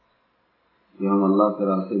کہ ہم اللہ کے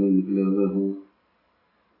راستے میں نکلے ہوئے ہوں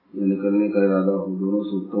یا نکلنے کا ارادہ ہو، دونوں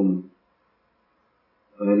صورتوں میں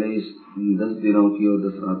پہلے اس 10 دنوں کی اور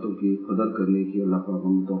 10 راتوں کی قدر کرنے کی اللہ پاک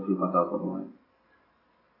ہمیں توفیق عطا فرمائے،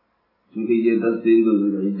 کیونکہ یہ 10 دن جو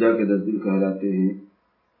ذوالحجہ کے 10 دن کہلاتے ہیں،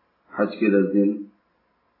 حج کے 10 دن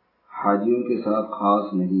حاجیوں کے ساتھ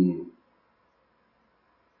خاص نہیں ہیں،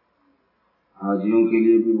 حاجیوں کے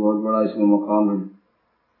لیے بھی بہت بڑا اس میں مقام ہے،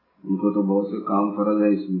 ان کو تو بہت سے کام فرض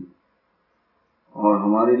ہے اس میں، اور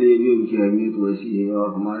ہمارے لیے بھی ان کی اہمیت ویسی ہے، اور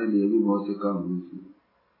ہمارے لیے بھی بہت سے کام ہیں اس میں۔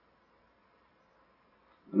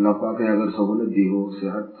 اللہ پاک نے اگر سہولت دی ہو،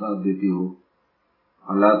 صحت ساتھ دیتی ہو،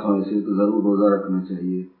 حالات ہوں ایسے، تو ضرور روزہ رکھنا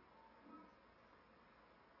چاہیے۔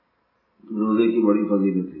 روزے کی بڑی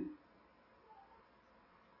فضیلت ہے،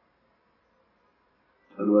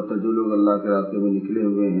 البتہ جو لوگ اللہ کے راستے میں نکلے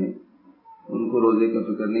ہوئے ہیں ان کو روزے کا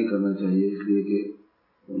فکر نہیں کرنا چاہیے، اس لیے کہ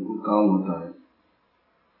ان کو کام ہوتا ہے،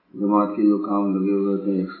 جماعت کے جو کام لگے ہوئے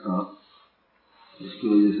ہوتے ہیں ایکسٹرا، اس کی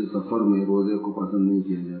وجہ سے سفر میں روزے کو پسند نہیں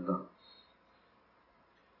کیا جاتا۔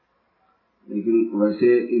 لیکن ویسے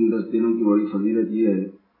ان 10 دنوں کی بڑی فضیلت یہ ہے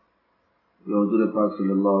کہ حضور پاک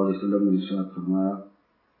صلی اللہ علیہ وسلم نے ارشاد فرمایا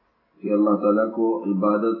کہ اللہ تعالیٰ کو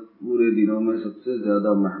عبادت پورے دنوں میں سب سے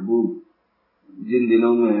زیادہ محبوب جن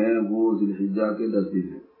دنوں میں ہے وہ ذوالحجہ کے 10 دن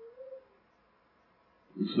ہیں،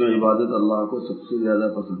 اس میں عبادت اللہ کو سب سے زیادہ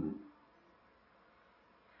پسند ہے۔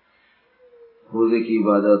 روزے کی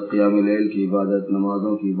عبادت، قیام لیل کی عبادت،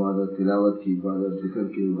 نمازوں کی عبادت، تلاوت کی عبادت، ذکر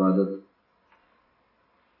کی عبادت،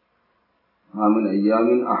 من ایام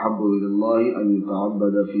احب الی اللہ ان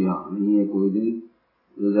یتعبد فیہا، نہیں ہے کوئی دن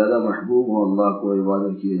جو زیادہ محبوب ہو اللہ کو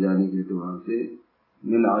عبادت کیے جانے کے اعتبار سے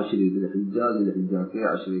من عشر ذوالحجہ، ذوالحجہ کے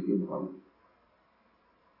عشرے کے مقابلے۔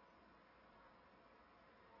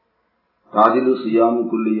 تعدل صیام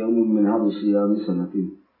کل یوم منہا بصیام سنۃ،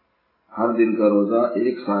 ہر دن کا روزہ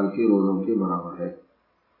 1 سال کے روزوں کے برابر ہے۔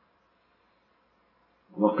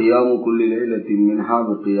 وقیام کل لیلۃ منہا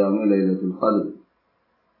بقیام لیلۃ القدر،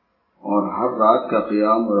 اور ہر رات کا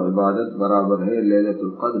قیام اور عبادت برابر ہے لیلۃ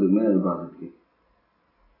القدر میں عبادت کے۔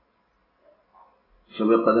 شب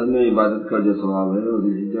قدر میں عبادت کا جو ثواب ہے اور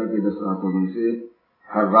ذوالحجہ کے 10 راتوں میں سے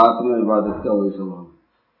ہر رات میں عبادت کا وہی ثواب ہے،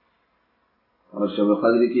 اور شب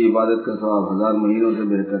قدر کی عبادت کا ثواب 1000 مہینوں سے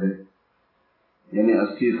بہتر ہے، یعنی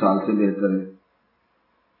 80 سال سے بہتر ہے،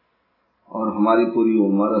 اور ہماری پوری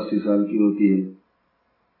عمر 80 سال کی ہوتی ہے،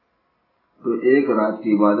 تو 1 رات کی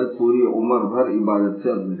عبادت پوری عمر بھر عبادت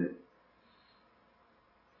سے افضل ہے۔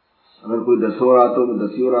 اگر کوئی 10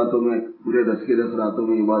 راتوں میں پورے 10 کے 10 راتوں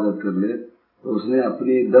میں عبادت کر لے تو اس نے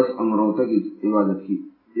اپنی 10 عمروں تک عبادت کی،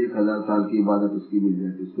 1000 سال کی عبادت اس کو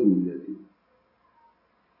مل جاتی،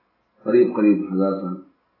 قریب 1000 سال۔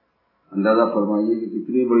 اندازہ فرمائیے کہ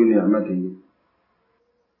کتنی بڑی نعمت ہے یہ۔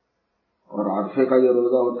 اور عرفے کا جو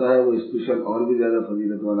روزہ ہوتا ہے وہ اسپیشل اور بھی زیادہ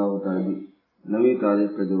فضیلت والا ہوتا ہے، 9ویں تاریخ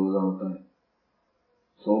کا جو روزہ ہوتا ہے،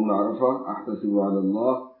 صوم عرفہ احتسب علی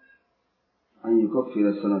اللہ ان یکفر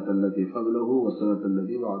السنۃ التي قبلہ والسنۃ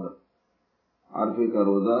التي بعدہ۔ عرفے کا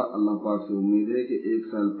روزہ اللہ پاک سے امید ہے کہ 1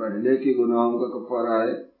 سال پہلے کے گناہوں کا کفارہ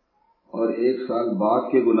ہے اور 1 سال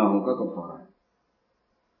بعد کے گناہوں کا کفارہ ہے۔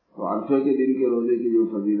 تو عرفے کے دن کے روزے کی جو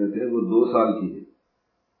فضیلت ہے وہ 2 سال کی ہے،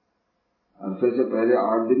 عرفے سے پہلے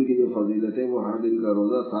 8 دن کی جو فضیلت ہے وہ ہر دن کا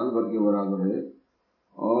روزہ سال بھر کے برابر ہے،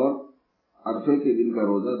 اور عرفے کے دن کا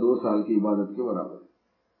روزہ 2 سال کی عبادت کے برابر ہے۔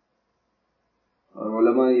 اور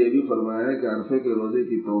علماء نے یہ بھی فرمایا ہے کہ عرفے کے روزے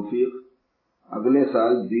کی توفیق اگلے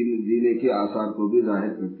سال جینے کے آثار کو بھی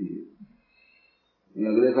ظاہر کرتی ہے، یعنی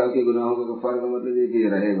اگلے سال کے گناہوں کا کفارہ کا مطلب یہ کہ یہ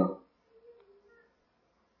رہے گا،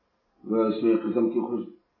 وہ اس میں ایک قسم کی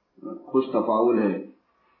خوش تفاعل ہے،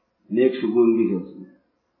 نیک شگون بھی ہے اس میں،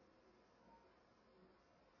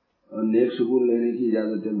 اور نیک شگون لینے کی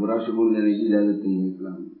اجازت ہے، برا شگون لینے کی اجازت نہیں ہے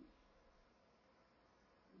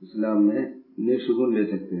اسلام میں نیک شگون لے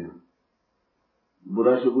سکتے ہیں،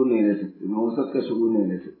 برا شگون نہیں لے سکتے، نوست کا شگون نہیں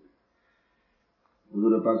لے سکتے۔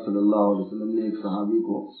 حضور پاک صلی اللہ علیہ وسلم نے ایک صحابی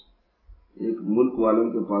کو ایک ملک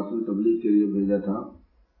والوں کے پاس میں تبلیغ کے لیے بھیجا تھا،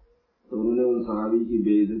 تو انہوں نے ان صحابی کی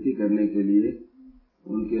بے عزتی کرنے کے لیے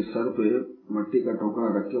ان کے سر پہ مٹی کا ٹوکرا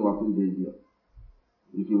رکھ کے واپس بھیج دیا،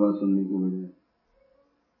 ان کی بات سننے کے بجائے۔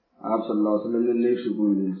 آپ صلی اللہ علیہ وسلم نے نیک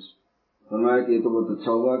شگون لیا، فرمایا کہ یہ تو بہت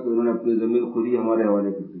اچھا ہوگا کہ انہوں نے اپنی زمین خود ہی ہمارے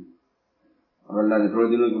حوالے کر دی، اور اللہ نے تھوڑے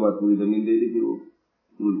دنوں کے بعد پوری زمین دے دی،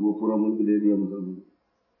 پھر وہ پورا ملک دے دیا مسلمان،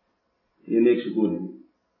 یہ نیک شگون ہے۔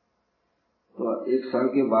 تو 1 سال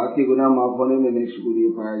کے بعد کے گناہ معاف ہونے میں نیک شگون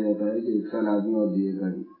یہ پایا جاتا ہے کہ 1 سال آدمی اور جیے گا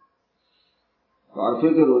نہیں۔ تو عرفے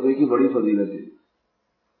کے روزے کی بڑی فضیلت ہے،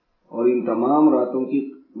 اور ان تمام راتوں کی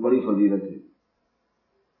بڑی فضیلت ہے،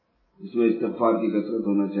 اس میں استغفار کی کثرت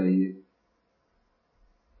ہونا چاہیے،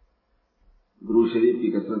 درود شریف کی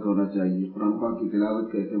کثرت ہونا چاہیے، قرآن پاک کی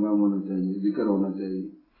تلاوت کا اہتمام ہونا چاہیے، ذکر ہونا چاہیے۔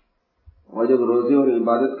 اور جب روزے اور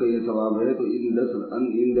عبادت کا یہ ثواب ہے تو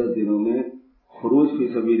ان 10 دنوں میں خروج فی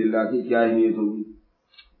سبیل اللہ کی کیا اہمیت ہوگی،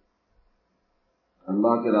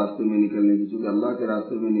 اللہ کے راستے میں نکلنے کی، چونکہ اللہ کے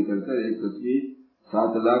راستے میں نکل کر ایک تسبیح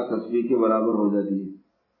 7 لاکھ تسبیح کے برابر ہو جاتی ہے۔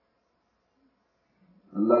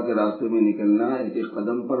 اللہ کے راستے میں نکلنا، ایک ایک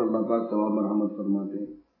قدم پر اللہ پاک ثواب اور رحمت فرماتے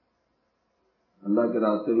ہیں۔ اللہ کے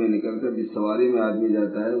راستے میں نکل کر جس سواری میں آدمی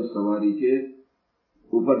جاتا ہے، اس سواری کے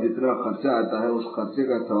اوپر جتنا خرچہ آتا ہے اس خرچے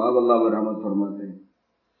کا ثواب اللہ برحمت فرماتے ہیں۔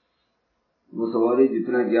 وہ سواری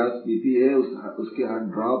جتنا گیس پیتی ہے اس کے ہر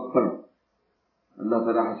ڈراپ پر اللہ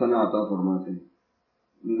تعالیٰ حسنہ عطا فرماتے ہیں،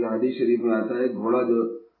 کیونکہ حدیث شریف میں آتا ہے گھوڑا جو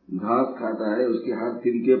گھاس کھاتا ہے اس کے ہر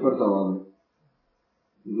تنکے پر ثواب ہے،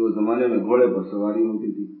 کیونکہ اس زمانے میں گھوڑے پر سواری ہوتی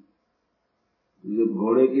تھی۔ جب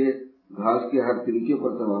گھوڑے کے گھاس کے ہر تنکے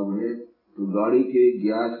پر ثواب ہے تو گاڑی کے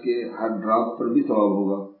گیس کے ہر ڈراپ پر بھی ثواب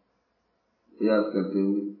ہوگا، قیاس کرتے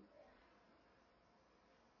ہوئے۔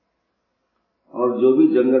 اور جو بھی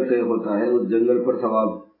جنگل طے ہوتا ہے اس جنگل پر ثواب،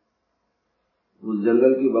 اس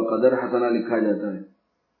جنگل کی بقدر حسنہ لکھا جاتا ہے۔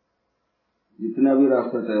 جتنا بھی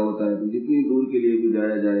راستہ طے ہوتا ہے، جتنی دور کے لیے بھی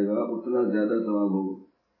جایا جائے گا اتنا زیادہ ثواب ہوگا۔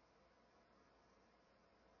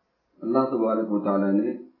 اللہ تبارک و تعالیٰ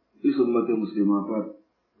نے اس امت مسلمہ پر،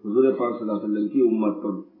 حضور پاک صلی اللہ علیہ وسلم کی امت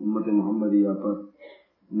پر، امت محمدیہ پر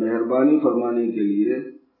مہربانی فرمانے کے لیے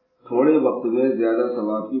تھوڑے وقت میں زیادہ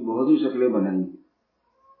ثواب کی بہت سی شکلیں بنائیں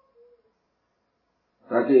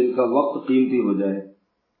تاکہ ان کا وقت قیمتی ہو جائے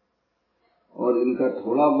اور ان کا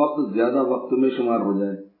تھوڑا وقت زیادہ وقت میں شمار ہو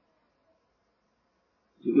جائے۔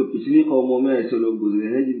 کیونکہ پچھلی قوموں میں ایسے لوگ گزرے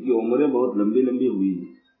ہیں جن کی عمریں بہت لمبی لمبی ہوئی ہیں،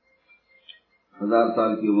 1000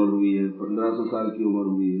 سال کی عمر ہوئی ہے، 1500 سال کی عمر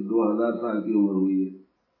ہوئی ہے، 2000 سال کی عمر ہوئی ہے۔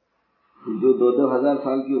 جو 2000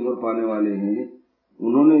 سال کی عمر پانے والے ہیں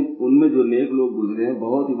ان میں جو نیک لوگ گزرے ہیں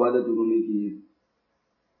بہت عبادت انہوں نے کی ہے،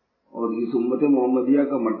 اور اس امت محمدیہ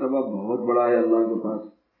کا مرتبہ بہت بڑا ہے اللہ کے پاس،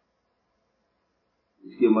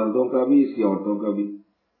 اس کے مردوں کا بھی اس کی عورتوں کا بھی۔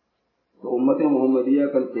 تو امت محمدیہ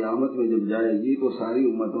کل قیامت میں جب جائے گی تو ساری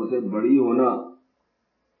امتوں سے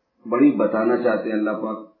بڑی بتانا چاہتے ہیں اللہ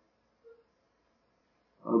پاک،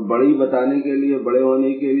 اور بڑی بتانے کے لیے، بڑے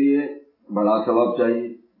ہونے کے لیے بڑا ثواب چاہیے،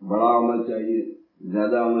 بڑا عمل چاہیے،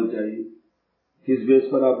 زیادہ عمل چاہیے۔ کس بیس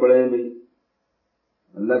پر آپ بڑے ہیں بھائی؟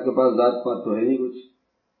 اللہ کے پاس ذات پات تو ہے نہیں کچھ،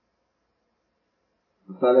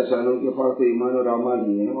 تعالیٰ شانوں کے پاس تو ایمان اور اعمال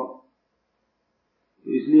ہی ہے، تو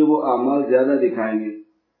اس لیے وہ اعمال زیادہ دکھائیں گے۔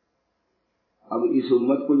 اب اس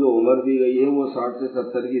امت کو جو عمر دی گئی ہے وہ 60 سے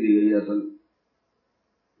 70 کی دی گئی ہے، اصل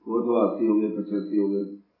وہ تو 80 ہو گئے، 85 ہو گئے،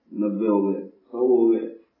 90 ہو گئے، 100 ہو گئے۔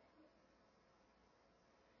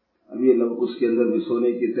 اب یہ لوگ اس کے اندر بھی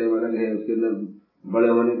سونے کی ٹائم الگ ہے، اس کے اندر بڑے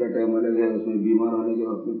ہونے کا ٹائم الگ ہے، اس میں بیمار ہونے کے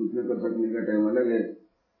وقت میں کچھ نہ کر سکنے کا ٹائم الگ ہے۔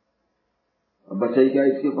 اب بچہ کیا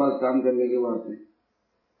اس کے پاس کام کرنے کے واسطے،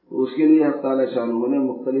 تو اس کے لیے حق تعالیٰ شانہ نے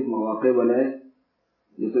مختلف مواقع بنائے،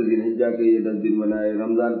 جیسے ذی الحجہ کے یہ 10 دن بنائے،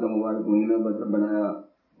 رمضان کا مبارک مہینہ بنایا،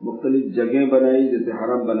 مختلف جگہیں بنائی، جیسے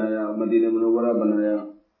حرم بنایا، مدینہ منورہ بنایا،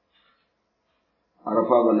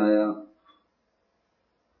 عرفہ بنایا،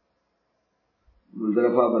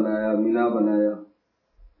 مزدلفہ بنایا، مینا بنایا،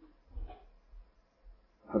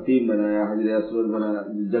 حتیم بنایا، حجر اسود بنایا،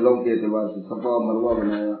 جگہوں کے اعتبار سے صفا مروہ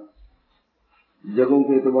بنایا، جگہوں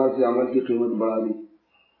کے اعتبار سے عمل کی قیمت بڑھا دی۔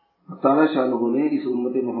 تعالیٰ شانہ نے اس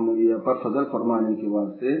امت محمدیہ پر فضل فرمانے کے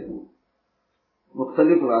واسطے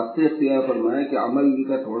مختلف راستے اختیار فرمائے کہ عمل ان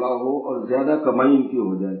کا تھوڑا ہو اور زیادہ کمائی ان کی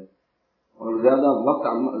ہو جائے، اور زیادہ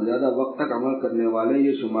وقت تک عمل کرنے والے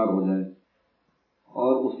یہ شمار ہو جائے،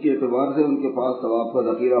 اور اس کے اعتبار سے ان کے پاس ثواب کا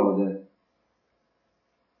ذخیرہ ہو جائے۔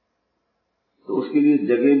 تو اس کے لیے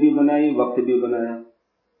جگہ بھی بنائی، وقت بھی بنایا۔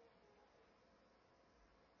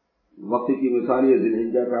 وقت کی مثال یہ ذی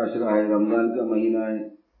الحجہ کا عشرہ ہے، رمضان کا مہینہ ہے،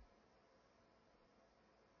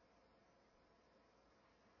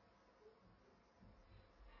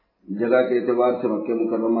 جگہ کے اعتبار سے مکہ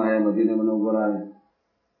مکرمہ ہے، مدینہ منورہ ہے،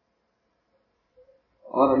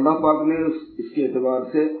 اور اللہ پاک نے اس کے اعتبار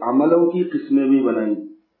سے عملوں کی قسمیں بھی بنائی۔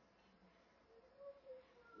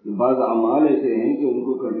 بعض اعمال ایسے ہیں کہ ان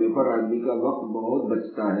کو کرنے پر آدمی کا وقت بہت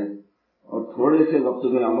بچتا ہے، اور تھوڑے سے وقت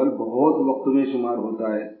میں عمل بہت وقت میں شمار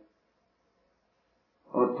ہوتا ہے،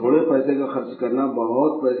 اور تھوڑے پیسے کا خرچ کرنا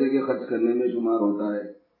بہت پیسے کے خرچ کرنے میں شمار ہوتا ہے۔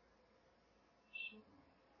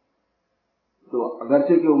 تو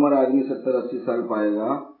اگرچہ کہ عمر آدمی 70-80 سال پائے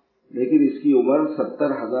گا، لیکن اس کی عمر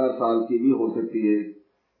 70,000 سال کی بھی ہو سکتی ہے،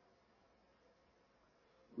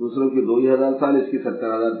 دوسروں کی 2,000 سال، اس کی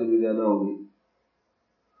 70,000 سے بھی زیادہ ہوگی۔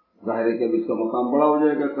 ظاہر ہے کہ اب اس کا مقام بڑا ہو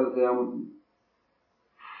جائے گا کل قیامت میں۔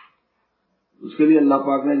 اس کے لیے اللہ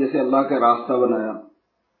پاک نے جیسے اللہ کا راستہ بنایا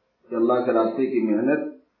کہ اللہ کے راستے کی محنت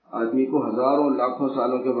آدمی کو ہزاروں لاکھوں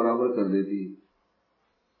سالوں کے برابر کر دیتی ہے۔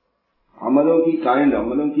 عملوں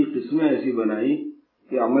کی قسمیں ایسی بنائی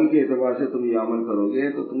کہ عمل کے اعتبار سے تم یہ عمل کرو گے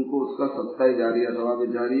تو تم کو اس کا صدقہ جاریہ، ثواب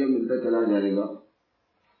جاریہ ملتا چلا جائے گا۔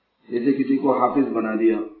 جیسے کسی کو حافظ بنا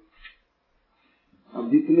دیا،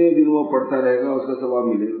 اب جتنے دن وہ پڑھتا رہے گا اس کا ثواب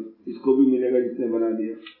ملے گا، اس کو بھی ملے گا جس نے بنا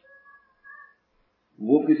دیا۔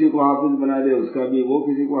 وہ کسی کو حافظ بنا دے اس کا بھی، وہ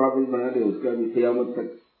کسی کو حافظ بنا دے اس کا بھی، قیامت تک۔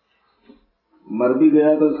 مر بھی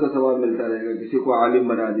گیا تو اس کا ثواب ملتا رہے گا۔ کسی کو عالم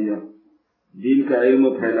بنا دیا، دین کا علم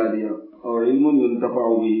پھیلا دیا، اور علم ينتفع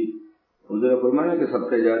به، حضور نے فرمایا کہ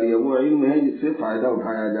صدقہ جاریہ وہ علم ہے جس سے فائدہ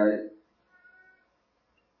اٹھایا جائے۔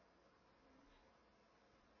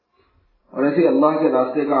 اور ایسے اللہ کے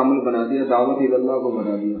راستے کا عمل بنا دیا، دعوت اللہ کو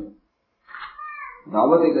بنا دیا۔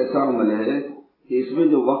 دعوت ایک ایسا عمل ہے کہ اس میں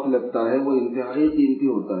جو وقت لگتا ہے وہ انتہائی قیمتی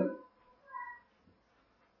ہوتا ہے،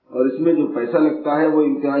 اور اس میں جو پیسہ لگتا ہے وہ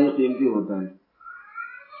انتہائی قیمتی ہوتا ہے۔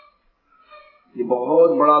 یہ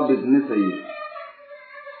بہت بڑا بزنس ہے یہ،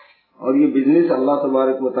 اور یہ بزنس اللہ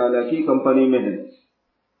تبارک و تعالیٰ کی کمپنی میں ہے۔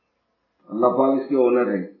 اللہ پاک اس کے اونر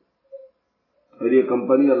ہے، اور یہ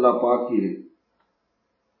کمپنی اللہ پاک کی ہے،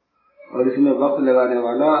 اور اس میں وقت لگانے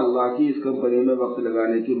والا اللہ کی اس کمپنی میں وقت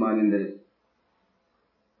لگانے کی مانند ہے،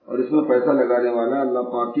 اور اس میں پیسہ لگانے والا اللہ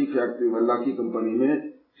پاک کی فیکٹری، اللہ کی کمپنی میں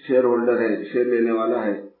شیئر ہولڈر ہے، شیئر لینے والا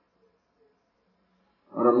ہے۔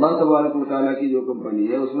 اور اللہ تبارک و تعالیٰ کی جو کمپنی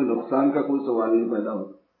ہے اس میں نقصان کا کوئی سوال نہیں پیدا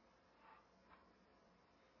ہوتا۔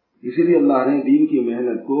 اسی لیے اللہ نے دین کی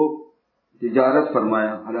محنت کو تجارت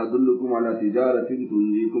فرمایا، هل ادلکم علی تجارۃ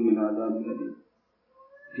تنجیکم من عذاب الیم،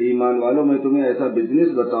 کہ ایمان والوں میں تمہیں ایسا بزنس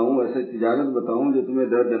بتاؤں، ایسا تجارت بتاؤں جو تمہیں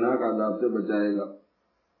دردناک عذاب سے بچائے گا۔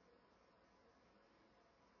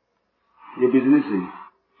 یہ بزنس ہے،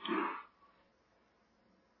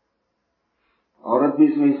 عورت بھی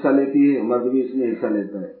اس میں حصہ لیتی ہے، مرد بھی اس میں حصہ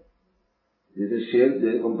لیتا ہے۔ جیسے شیئر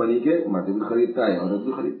جو کمپنی کے مرد بھی خریدتا ہے، عورت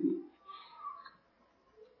بھی خریدتی ہے۔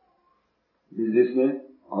 بزنس میں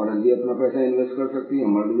عورت بھی اپنا پیسہ انویسٹ کر سکتی ہے،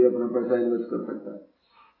 مرد بھی اپنا پیسہ انویسٹ کر سکتا ہے۔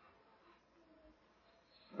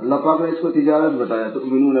 اللہ پاک نے اس کو تجارت بتایا،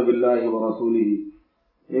 تؤمنون باللہ ورسولہ،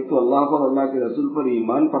 ایک تو اللہ پر، اللہ کے رسول پر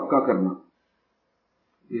ایمان پکا کرنا،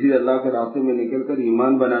 اسی لیے اللہ کے راستے میں نکل کر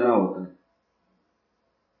ایمان بنانا ہوتا ہے۔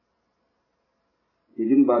 کہ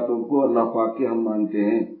جن باتوں کو اللہ پاک کے ہم مانتے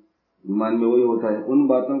ہیں، ایمان میں وہی ہوتا ہے، ان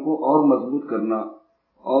باتوں کو اور مضبوط کرنا،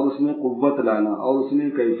 اور اس میں قوت لانا، اور اس میں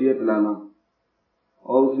کیفیت لانا،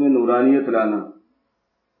 اور اس میں نورانیت لانا۔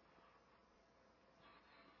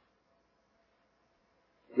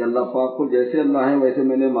 کہ اللہ پاک کو جیسے اللہ ہے ویسے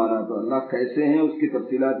میں نے مانا، تو اللہ کیسے ہیں اس کی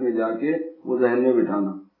تفصیلات میں جا کے وہ ذہن میں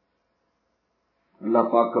بٹھانا۔ اللہ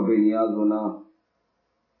پاک کا بے نیاز ہونا،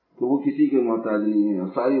 تو وہ کسی کے محتاج نہیں ہے،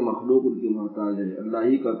 ساری مخلوق ان کی محتاج ہے۔ اللہ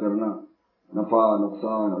ہی کا کرنا، نفع،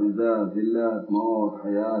 نقصان، عزت، ذلت، موت،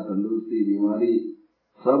 حیات، تندرستی، بیماری،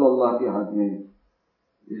 سب اللہ کے ہاتھ میں ہے۔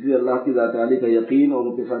 اس لیے اللہ کی ذات عالی کا یقین اور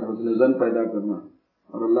ان کے ساتھ حسن ظن پیدا کرنا،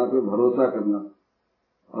 اور اللہ پہ بھروسہ کرنا،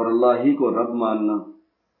 اور اللہ ہی کو رب ماننا،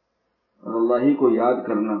 اور اللہ ہی کو یاد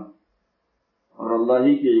کرنا، اور اللہ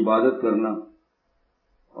ہی کی عبادت کرنا،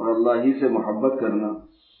 اور اللہ ہی سے محبت کرنا،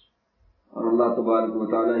 اور اللہ تبارک و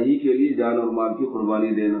تعالیٰ ہی کے لیے جان اور مال کی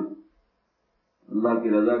قربانی دینا، اللہ کی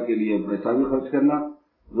رضا کے لیے پیسہ بھی خرچ کرنا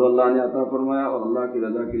جو اللہ نے عطا فرمایا، اور اللہ کی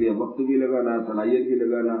رضا کے لیے وقت بھی لگانا، صلاحیت بھی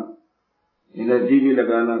لگانا، انرجی بھی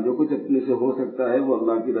لگانا، جو کچھ اپنے سے ہو سکتا ہے وہ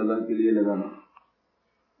اللہ کی رضا کے لیے لگانا۔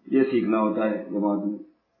 یہ سیکھنا ہوتا ہے جماعت میں۔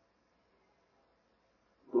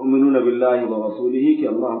 تؤمنون باللہ ورسولہ، کہ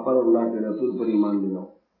اللہ پر اور اللہ کے رسول پر ایمان لے آؤ۔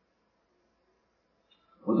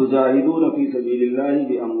 وتجاہدون فی سبیل اللہ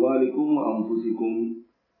باموالکم وانفسکم،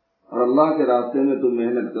 اور اللہ کے راستے میں تم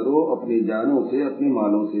محنت کرو اپنی جانوں سے، اپنے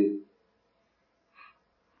مالوں سے۔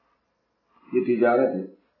 یہ تجارت ہے،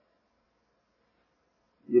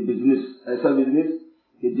 یہ بزنس، ایسا بزنس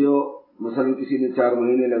کہ جو مثلا کسی نے 4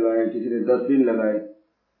 مہینے لگائے، کسی نے 10 دن لگائے،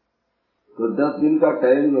 تو 10 دن کا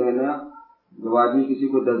ٹائم جو ہے نا، جب آدمی کسی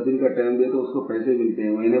کو 10 دن کا ٹائم دے تو اس کو پیسے ملتے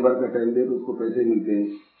ہیں، مہینے بھر کا ٹائم دے تو اس کو پیسے ملتے ہیں۔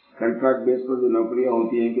 کنٹریکٹ بیس پر جو نوکریاں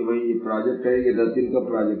ہوتی ہیں کہ بھائی یہ پروجیکٹ ہے، یہ 10 دن کا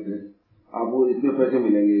پروجیکٹ ہے، آپ کو اتنے پیسے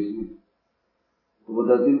ملیں گے اس میں، تو وہ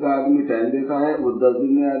 10 دن کا آدمی ٹائم دیتا ہے، وہ 10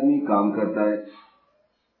 دن میں آدمی کام کرتا ہے،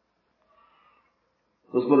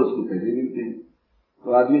 اس پر اس کو پیسے ملتے ہیں۔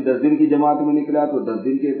 تو آدمی 10 دن کی جماعت میں نکلا تو 10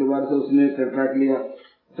 دن کے اعتبار سے اس نے کنٹریکٹ لیا،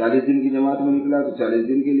 40 دن کی جماعت میں نکلا تو 40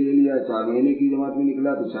 دن کے لیے لیا، 4 مہینے کی جماعت میں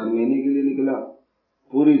نکلا تو 4 مہینے کے لیے نکلا،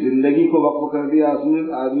 پوری زندگی کو وقف کر دیا اس میں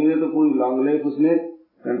آدمی نے، تو پوری لانگ لائف اس نے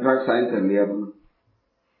کنٹریکٹ سائن کر لیا اپنا۔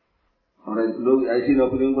 اور لوگ ایسی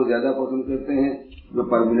نوکریوں کو زیادہ پسند کرتے ہیں جو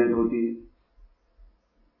پرماننٹ ہوتی ہے۔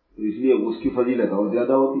 تو اس لیے اس کی فضیلت اور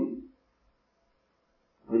زیادہ ہوتی ہے.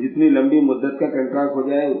 اور جتنی لمبی مدت کا کنٹریکٹ ہو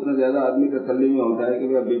جائے اتنا زیادہ آدمی تسلی میں ہوتا ہے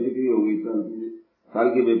کہ اب بے فکری ہوگی، سال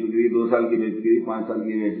کی بے فکری، 2 سال کی بے فکری، 5 سال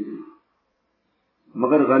کی بے فکری.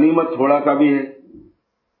 مگر غنیمت تھوڑا کا بھی ہے.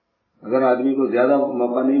 اگر آدمی کو زیادہ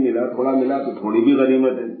موقع نہیں ملا، تھوڑا ملا تو تھوڑی بھی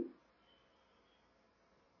غنیمت ہے.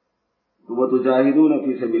 تو وہ تجاہدون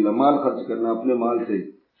فی سبیل اللہ، مال خرچ کرنا اپنے مال سے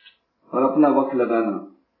اور اپنا وقت لگانا،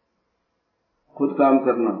 خود کام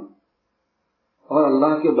کرنا اور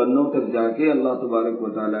اللہ کے بندوں تک جا کے اللہ تبارک و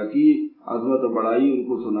تعالیٰ کی عظمت و بڑائی ان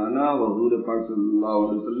کو سنانا، حضور پاک صلی اللہ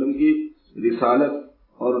علیہ وسلم کی رسالت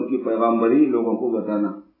اور ان کی پیغامبری لوگوں کو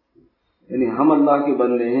بتانا. یعنی ہم اللہ کے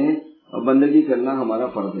بندے ہیں اور بندگی کرنا ہمارا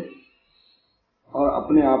فرض ہے. اور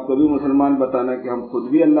اپنے آپ کو بھی مسلمان بتانا کہ ہم خود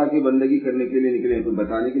بھی اللہ کی بندگی کرنے کے لیے نکلے، تو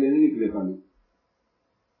بتانے کے لیے نہیں نکلے خالی.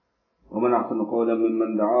 ومن احسن قولا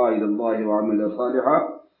ممن دعا الى الله وعمل صالحا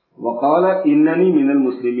وقال انني من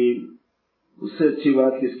المسلمین. اس سے اچھی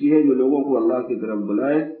بات کس کی ہے جو لوگوں کو اللہ کی طرف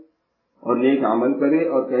بلائے اور نیک عمل کرے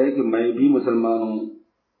اور کہے کہ میں بھی مسلمان ہوں.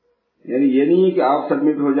 یعنی یہ نہیں کہ آپ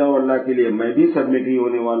سبمٹ ہو جاؤ اللہ کے لیے، میں بھی سبمٹ ہی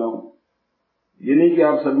ہونے والا ہوں. یہ نہیں کہ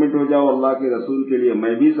آپ سبمٹ ہو جاؤ اللہ کے رسول کے لیے،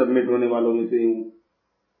 میں بھی سبمٹ ہونے والوں میں سے ہوں.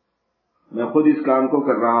 میں خود اس کام کو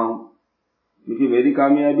کر رہا ہوں کیونکہ میری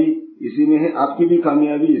کامیابی اسی میں ہے، آپ کی بھی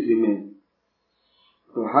کامیابی اسی میں ہے.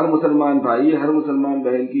 تو ہر مسلمان بھائی، ہر مسلمان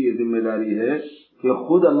بہن کی یہ ذمہ داری ہے کہ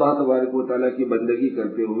خود اللہ تبارک و تعالیٰ کی بندگی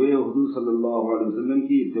کرتے ہوئے، حضور صلی اللہ علیہ وسلم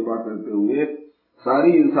کی اتباع کرتے ہوئے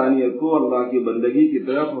ساری انسانیت کو اللہ کی بندگی کی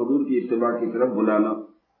طرف، حضور کی اتباع کی طرف بلانا.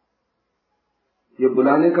 یہ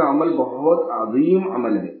بلانے کا عمل بہت عظیم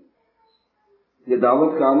عمل ہے. یہ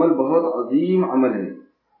دعوت کا عمل بہت عظیم عمل ہے.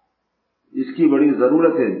 اس کی بڑی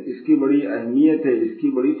ضرورت ہے، اس کی بڑی اہمیت ہے، اس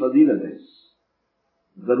کی بڑی فضیلت ہے.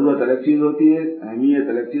 ضرورت الگ چیز ہوتی ہے، اہمیت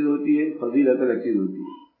الگ چیز ہوتی ہے، فضیلت الگ چیز ہوتی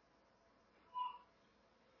ہے.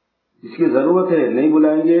 اس کی ضرورت ہے، نہیں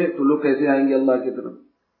بلائیں گے تو لوگ کیسے آئیں گے اللہ کی طرف؟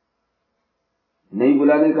 نہیں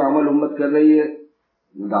بلانے کا عمل امت کر رہی ہے،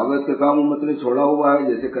 دعوت کا کام امت نے چھوڑا ہوا ہے،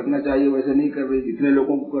 جیسے کرنا چاہیے ویسے نہیں کر رہی، جتنے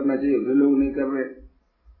لوگوں کو کرنا چاہیے اتنے لوگ نہیں کر رہے.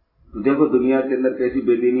 تو دیکھو دنیا کے اندر کیسی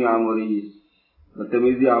بے دینی عام ہو رہی ہے،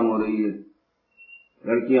 بدتمیزی عام ہو رہی ہے،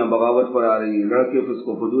 لڑکیاں بغاوت پر آ رہی ہیں، لڑکے فسق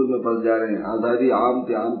و فجور میں پھنس جا رہے ہیں، آزادی عام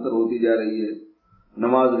سے عام تر ہوتی جا رہی ہے.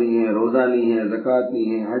 نماز نہیں ہے، روزہ نہیں ہے، زکوٰۃ نہیں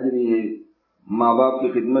ہے، حج نہیں ہے، ماں باپ کی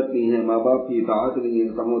خدمت نہیں ہے، ماں باپ کی اطاعت نہیں ہے،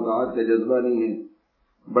 سم و اطاعت کا جذبہ نہیں ہے،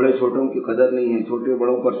 بڑے چھوٹوں کی قدر نہیں ہے، چھوٹے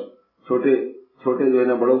بڑوں پر چھوٹے جو ہے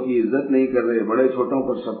نا بڑوں کی عزت نہیں کر رہے، بڑے چھوٹوں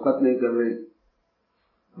پر شفقت نہیں کر رہے.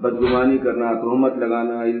 بدگمانی کرنا، تہمت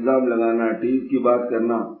لگانا، الزام لگانا، ٹیز کی بات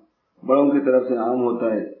کرنا بڑوں کی طرف سے عام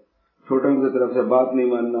ہوتا ہے، چھوٹوں کی طرف سے بات نہیں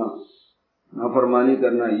ماننا، نافرمانی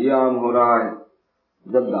کرنا یہ عام ہو رہا ہے.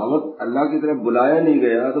 جب دعوت اللہ کی طرف بلایا نہیں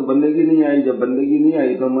گیا تو بندگی نہیں آئی، جب بندگی نہیں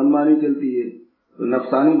آئی تو منمانی چلتی ہے، تو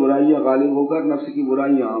نفسانی برائیاں غالب ہو کر نفس کی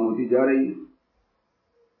برائیاں عام ہوتی جا رہی ہیں.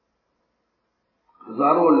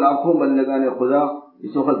 ہزاروں لاکھوں بندگان خدا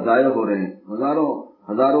اس وقت ضائع ہو رہے ہیں،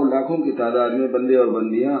 ہزاروں لاکھوں کی تعداد میں بندے اور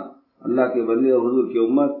بندیاں، اللہ کے بندے اور حضور کی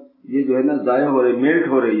امت یہ جو ہے نا ضائع ہو رہی، میلٹ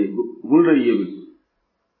ہو رہی ہے، گل رہی ہے بالکل.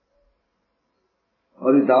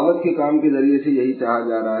 اور اس دعوت کے کام کے ذریعے سے یہی چاہا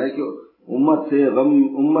جا رہا ہے کہ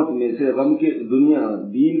امت میں سے غم کے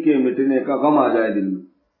دین کے مٹنے کا غم آ جائے دل میں.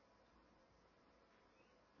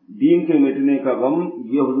 دین کے مٹنے کا غم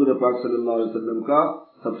یہ حضور پاک صلی اللہ علیہ وسلم کا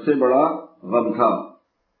سب سے بڑا غم تھا.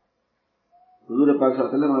 حضور پاک صلی اللہ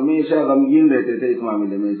علیہ وسلم ہمیشہ غمگین رہتے تھے اس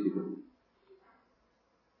معاملے میں، اس فکر میں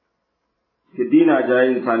کہ دین آ جائے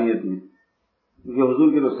انسانیت میں، کیونکہ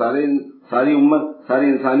حضور کے تو ساری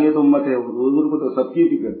انسانیت امت ہے، حضور کو تو سب کی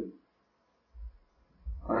فکر ہے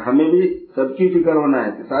اور ہمیں بھی سب کی فکر ہونا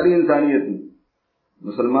ہے کہ ساری انسانیت میں.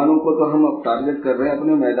 مسلمانوں کو تو ہم اب ٹارگٹ کر رہے ہیں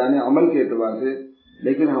اپنے میدان عمل کے اعتبار سے،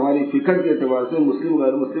 لیکن ہماری فکر کے اعتبار سے مسلم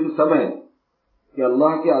غیر مسلم سب ہیں کہ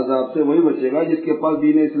اللہ کے عذاب سے وہی بچے گا جس کے پاس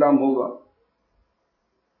دین اسلام ہوگا.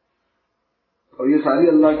 اور یہ ساری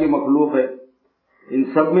اللہ کی مخلوق ہے، ان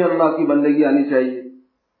سب میں اللہ کی بندگی آنی چاہیے.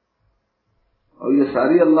 اور یہ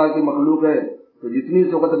ساری اللہ کی مخلوق ہے تو جتنی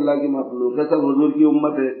اس وقت اللہ کی مخلوق ہے سب حضور کی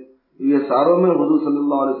امت ہے، تو یہ ساروں میں حضور صلی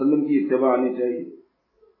اللہ علیہ وسلم کی اتباع آنی چاہیے.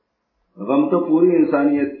 غم تو پوری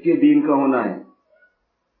انسانیت کے دین کا ہونا ہے،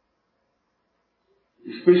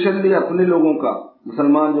 اسپیشلی اپنے لوگوں کا.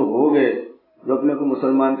 مسلمان جو ہو گئے، جو اپنے کو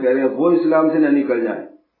مسلمان کہہ رہے ہیں، وہ اسلام سے نہ نکل جائیں.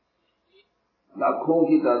 لاکھوں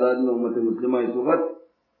کی تعداد میں امت مسلمہ اس وقت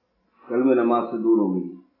کلمہ نماز سے دور ہو گئی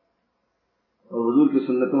اور حضور کی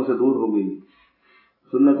سنتوں سے دور ہو گئی،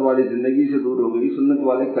 سنت والی زندگی سے دور ہو گئی، سنت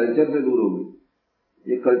والے کلچر سے دور ہو گئی.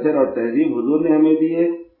 ایک کلچر اور تہذیب حضور نے ہمیں دی ہے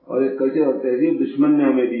اور ایک کلچر اور تہذیب دشمن نے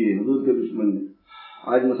ہمیں دی ہے، حضور کے دشمن نے.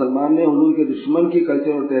 آج مسلمان نے حضور کے دشمن کی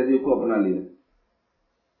کلچر اور تہذیب کو اپنا لیا.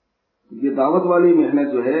 یہ دعوت والی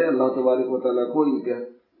محنت جو ہے اللہ تبارک و تعالیٰ کو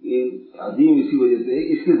عظیم اسی وجہ سے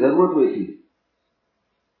اس کی ضرورت ویسی ہے،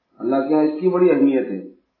 اللہ کے یہاں اس کی بڑی اہمیت ہے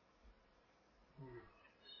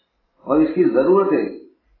اور اس کی ضرورت ہے۔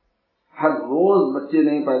 ہر روز بچے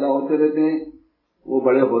نئے پیدا ہوتے رہتے ہیں، وہ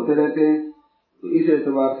بڑے ہوتے رہتے ہیں، تو اس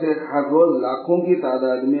اعتبار سے ہر روز لاکھوں کی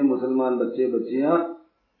تعداد میں مسلمان بچے بچیاں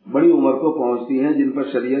بڑی عمر کو پہنچتی ہیں جن پر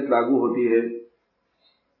شریعت لاگو ہوتی ہے۔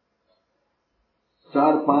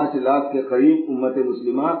 4-5 لاکھ کے قریب امت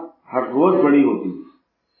مسلمہ ہر روز بڑی ہوتی ہے،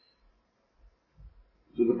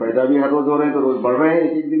 کیونکہ پیدا بھی ہر روز ہو رہے ہیں تو روز بڑھ رہے ہیں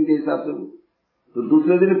ایک ایک دن کے حساب سے، تو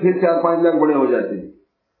دوسرے دن پھر 4-5 لاکھ بڑے ہو جاتے ہیں،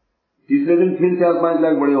 تیسرے دن پھر 4-5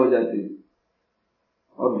 لاکھ بڑے ہو جاتے ہیں،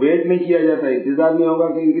 اور ویٹ نہیں کیا جاتا، انتظار نہیں ہوگا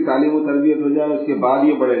کہ ان کی تعلیم و تربیت ہو جائے اس کے بعد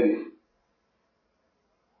یہ بڑھیں گے،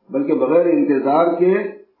 بلکہ بغیر انتظار کے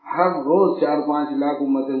ہر روز 4-5 لاکھ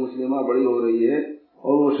امت مسلمہ بڑی ہو رہی ہے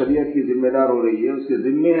اور وہ شریعت کی ذمہ دار ہو رہی ہے۔ اس کے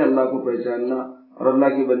ذمے ہے اللہ کو پہچاننا اور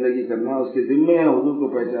اللہ کی بندگی کرنا، اس کے ذمے ہے حضور کو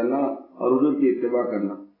پہچاننا اور حضور کی اتباع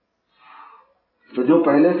کرنا۔ تو جو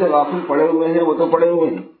پہلے سے غافل پڑے ہوئے ہیں وہ تو پڑے ہوئے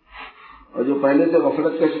ہیں، اور جو پہلے سے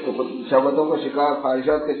غفلت کے شہوتوں کا شکار،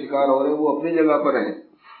 خواہشات کے شکار ہو رہے ہیں وہ اپنی جگہ پر ہیں۔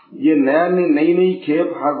 یہ نئی کھیپ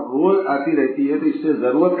ہر روز آتی رہتی ہے، تو اس سے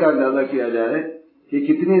ضرورت کا اندازہ کیا جائے کہ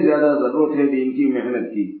کتنی زیادہ ضرورت ہے دین کی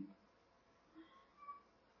محنت کی،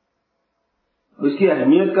 اس کی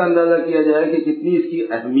اہمیت کا اندازہ کیا جائے کہ کتنی اس کی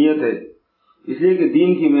اہمیت ہے، اس لیے کہ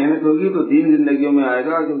دین کی محنت ہوگی تو دین زندگیوں میں آئے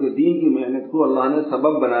گا، کیونکہ دین کی محنت کو اللہ نے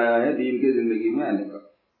سبب بنایا ہے دین کے زندگی میں آنے کا۔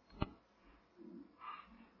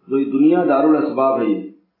 تو یہ دنیا دارالاسباب ہے، یہ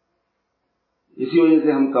اسی وجہ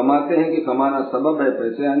سے ہم کماتے ہیں کہ کمانا سبب ہے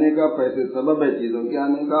پیسے آنے کا، پیسے سبب ہے چیزوں کے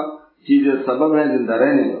آنے کا، چیزیں سبب ہے زندہ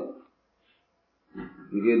رہنے کا،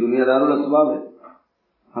 کیونکہ یہ دنیا دارالاسباب ہے۔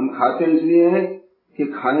 ہم کھاتے اس لیے ہیں کہ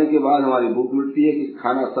کھانے کے بعد ہماری بھوک مٹتی ہے، کہ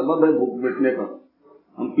کھانا سبب ہے بھوک مٹنے کا۔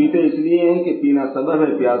 ہم پیتے اس لیے ہیں کہ پینا سبب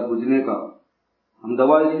ہے پیاس بجھنے کا۔ ہم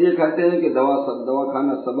دوا اس لیے کھاتے ہیں کہ دوا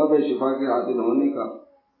کھانا سبب ہے شفا کے حاصل ہونے کا۔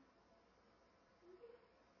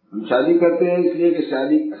 ہم شادی کرتے ہیں اس لیے کہ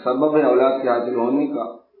شادی سبب ہے اولاد کے حاصل ہونے کا۔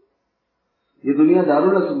 یہ دنیا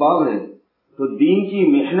دارالاسباب ہے، تو دین کی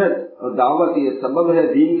محنت اور دعوت یہ سبب ہے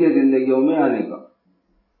دین کے زندگیوں میں آنے کا۔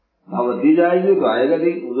 دعوت دی جائے گی تو آئے گا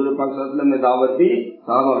دین۔ حضور پاک صلی اللہ علیہ وسلم نے دعوت دی،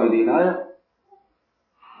 صحابہ میں دین آیا۔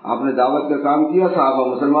 آپ نے دعوت کا کام کیا، صحابہ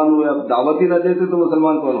مسلمان ہوئے۔ اب دعوت ہی نہ دیتے تو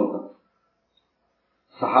مسلمان کون ہوتا؟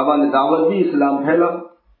 صحابہ نے دعوت دی، اسلام پھیلا،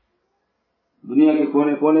 دنیا کے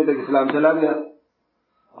کونے کونے تک اسلام چلا گیا۔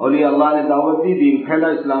 اور یہ اللہ نے دعوت دی، دین پھیلا،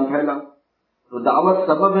 اسلام پھیلا۔ تو دعوت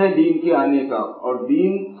سبب ہے دین کے آنے کا، اور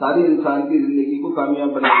دین ساری انسان کی زندگی کو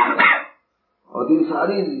کامیاب بنانے کا، اور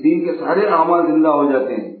دین کے سارے اعمال زندہ ہو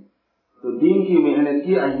جاتے ہیں۔ تو دین کی محنت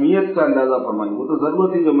کی اہمیت کا اندازہ فرمائیں۔ وہ تو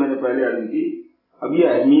ضرورت ہے جو میں نے پہلے عرض کی، اب یہ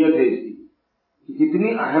اہمیت ہے اس کی کتنی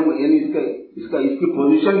اہم، یعنی اس کی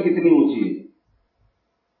پوزیشن کتنی اونچی ہے،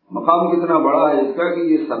 مقام کتنا بڑا ہے اس کا، کہ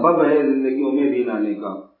یہ سبب ہے زندگیوں میں دین آنے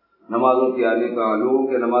کا، نمازوں کے آنے کا، لوگوں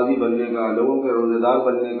کے نمازی بننے کا، لوگوں کے روزے دار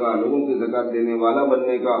بننے کا، لوگوں کی زکات دینے والا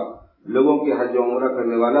بننے کا، لوگوں کے حج و عمرہ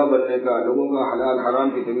کرنے والا بننے کا، لوگوں کا حلال حرام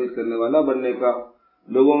کی تمیز کرنے والا بننے کا،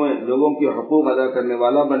 لوگوں کے حقوق ادا کرنے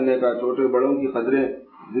والا بننے کا، چھوٹے بڑوں کی قدریں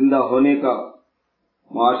زندہ ہونے کا،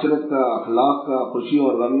 معاشرت کا، اخلاق کا، خوشیوں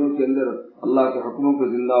اور غمیوں کے اندر اللہ کے حکموں کے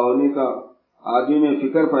زندہ ہونے کا، آدمی میں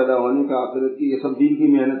فکر پیدا ہونے کا آخرت کی، یہ سب دین کی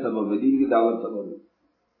محنت سبب ہے، دین کی دعوت سبب ہے۔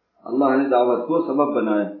 اللہ نے دعوت کو سبب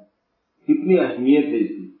بنایا، کتنی اہمیت ہے اس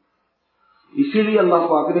کی، اسی لیے اللہ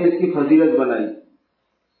پاک نے اس کی فضیلت بنائی،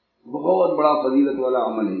 بہت بڑا فضیلت والا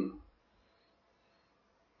عمل ہے۔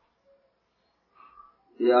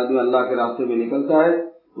 یہ آدمی اللہ کے راستے میں نکلتا ہے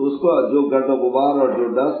تو اس کو جو گرد و غبار اور جو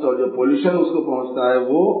ڈسٹ اور جو پولوشن اس کو پہنچتا ہے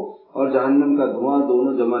وہ اور جہنم کا دھواں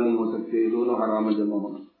دونوں جمع نہیں ہو سکتے، دونوں حرام ہے جمع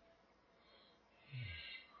ہونا۔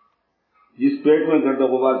 جس پیٹ میں گرد و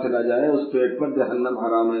غبار چلا جائے اس پیٹ پر جہنم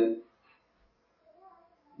حرام ہے،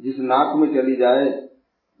 جس ناک میں چلی جائے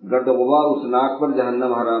گرد و غبار اس ناک پر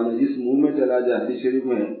جہنم حرام ہے، جس منہ میں چلا جائے، حدیث شریف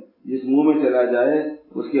میں ہے، جس منہ میں چلا جائے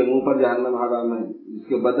اس کے منہ پر جہنم حرام ہے، جس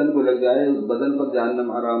کے بدن کو لگ جائے اس بدن پر جہنم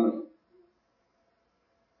حرام ہے۔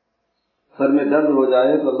 سر میں درد ہو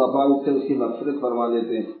جائے تو اللہ پاک اس سے اس کی مغفرت فرما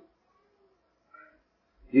دیتے ہیں۔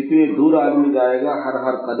 جتنی دور آدمی جائے گا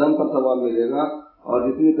ہر قدم پر ثواب ملے گا، اور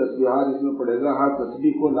جتنی تسبیحات اس میں پڑھے گا ہر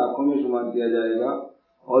تسبیح کو لاکھوں میں شمار کیا جائے گا،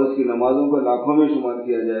 اور اس کی نمازوں کو لاکھوں میں شمار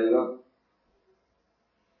کیا جائے گا،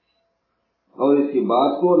 اور اس کی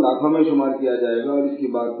بات کو لاکھوں میں شمار کیا جائے گا، اور اس کی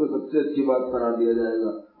بات کو سب سے اچھی بات قرار دیا جائے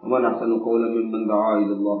گا۔ ومن احسن قولا ممن دعا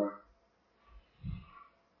الی اللہ۔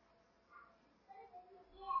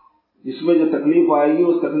 جس میں جو تکلیف آئے گی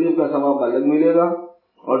اس تکلیف کا ثواب الگ ملے گا،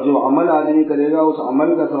 اور جو عمل آدمی کرے گا اس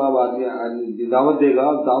عمل کا ثواب آدمی دعوت دے گا،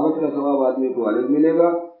 دعوت کا ثواب آدمی کو الگ ملے گا،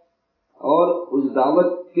 اور اس دعوت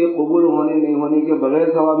کے قبول ہونے نہیں ہونے کے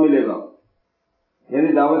بغیر ثواب ملے گا،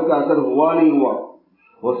 یعنی دعوت کا اثر ہوا نہیں ہوا۔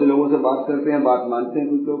 بہت سے لوگوں سے بات کرتے ہیں، بات مانتے ہیں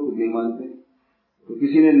کچھ لوگ، کچھ نہیں مانتے، تو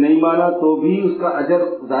کسی نے نہیں مانا تو بھی اس کا اجر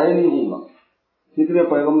ضائع نہیں ہوگا۔ کتنے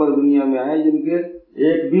پیغمبر دنیا میں آئے جن کے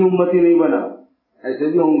ایک بھی امتی نہیں بنا، ایسے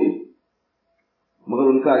بھی ہوں گے، مگر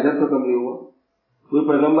ان کا اجر تو کم نہیں ہوا۔ کوئی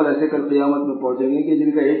پیغمبر ایسے کل قیامت میں پہنچیں گے کہ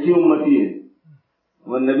جن کا ایک ہی امتی ہے،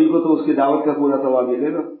 اور نبی کو تو اس کی دعوت کا پورا ثواب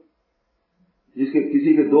ملے گا۔ جس کے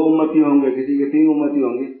کسی کے 2 امتی ہوں گے، کسی کے 3 امتی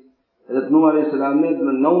ہوں گے۔ حضرت نوح علیہ السلام نے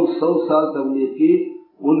 900 سال تبلیغ کی،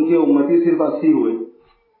 ان کے امتی صرف 80 ہوئے،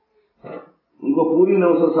 ان کو پوری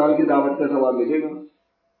 900 سال کی دعوت کا ثواب ملے گا۔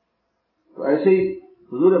 تو ایسے ہی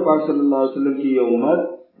حضور پاک صلی اللہ علیہ وسلم کی یہ امت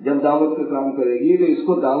جب دعوت کا کام کرے گی تو اس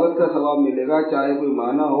کو دعوت کا ثواب ملے گا، چاہے کوئی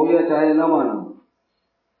مانا ہو یا چاہے نہ مانا ہو۔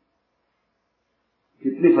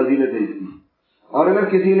 کتنی فضیلت ہے اس کی۔ اور اگر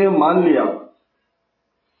کسی نے مان لیا،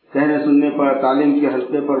 کہنے سننے پر، تعلیم کے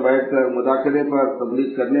حلقے پر بیٹھ کر، مذاکرے پر،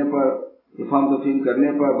 تبلیغ کرنے پر، افہام تفہیم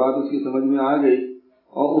کرنے پر بات اس کی سمجھ میں آ گئی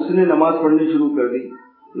اور اس نے نماز پڑھنی شروع کر دی،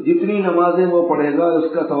 تو جتنی نمازیں وہ پڑھے گا اس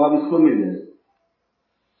کا ثواب اس کو مل جائے گا،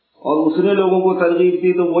 اور اس نے لوگوں کو ترغیب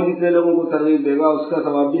دی تو وہ جتنے لوگوں کو ترغیب دے گا اس کا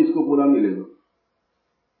ثواب بھی اس کو پورا ملے گا۔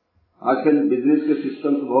 آج کل بزنس کے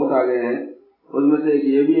سسٹمز بہت آ گئے ہیں، اس میں سے ایک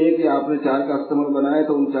یہ بھی ہے کہ آپ نے 4 کسٹمر بنائے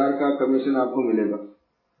تو ان 4 کا کمیشن آپ کو ملے گا،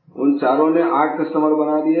 ان 4 نے 8 کسٹمر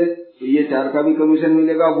بنا دیے تو یہ 4 کا بھی کمیشن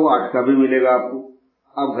ملے گا، وہ 8 کا بھی ملے گا آپ کو۔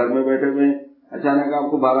 آپ گھر میں بیٹھے ہوئے اچانک آپ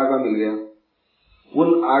کو 12 کا مل گیا، ان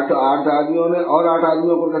 8 آدمیوں نے اور 8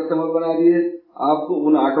 آدمیوں کو کسٹمر بنا دیے، آپ کو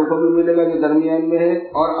ان 8 کو بھی ملے گا جو درمیان میں ہے،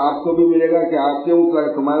 اور آپ کو بھی ملے گا کہ آپ کے وہ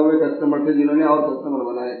کمائے ہوئے کسٹمر تھے جنہوں نے اور کسٹمر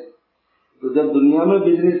بنائے۔ تو جب دنیا میں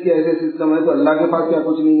بزنس کے ایسے سسٹم ہے تو اللہ کے پاس کیا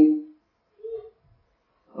کچھ نہیں ہے؟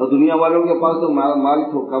 اور دنیا والوں کے پاس تو مال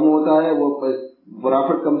کم ہوتا ہے، وہ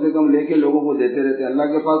پرافٹ کم سے کم لے کے لوگوں کو دیتے رہتے ہیں،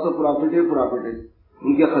 اللہ کے پاس تو پرافٹ ہی پرافٹ ہے،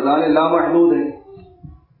 ان کے خزانے لامحدود ہیں،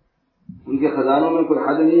 ان کے خزانوں میں کوئی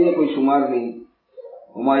حد نہیں ہے، کوئی شمار نہیں۔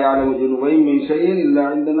 وما يعلم جنوب من شيء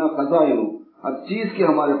الا عندنا خزائن، ہر چیز کے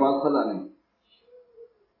ہمارے پاس خزانے ہیں۔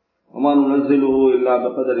 وما ننزله الا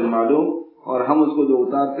بقدر معلوم، اور ہم اس کو جو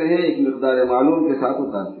اتارتے ہیں ایک مقدار معلوم کے ساتھ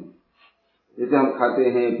اتارتے ہیں، جیسے ہم کھاتے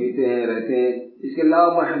ہیں، پیتے ہیں، رہتے ہیں، اس کے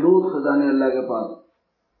لامحدود خزانے اللہ کے پاس،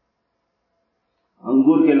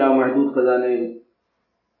 انگور کے لامحدود خزانے،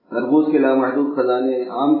 تربوز کے لامحدود خزانے،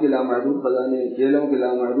 آم کے لامحدود خزانے، کیلوں کے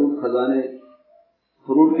لامحدود خزانے،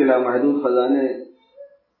 فروٹ کے لامحدود خزانے،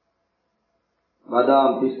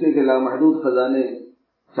 بادام پستے کے لامحدود خزانے،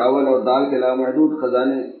 چاول اور دال کے لامحدود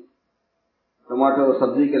خزانے، ٹماٹر اور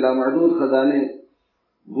سبزی کے لامحدود خزانے،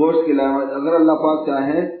 گوشت کے لامحدود۔ اگر اللہ پاک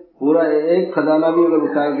چاہیں پورا ایک خزانہ بھی اگر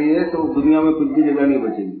اتار دیے تو دنیا میں کچھ بھی جگہ نہیں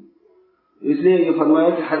بچے گی۔ اس لیے یہ فرمایا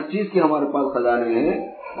کہ ہر چیز کے ہمارے پاس خزانے ہیں،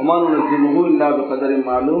 وما ننزله الا بقدر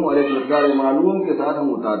معلوم، اور ایک مقدار معلوم کے ساتھ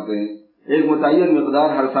ہم اتارتے ہیں، ایک متعین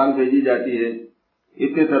مقدار ہر سال بھیجی جاتی ہے۔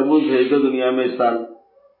 اتنے تربوز بھیج دو دنیا میں اس سال،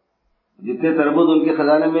 جتنے تربوز ان کے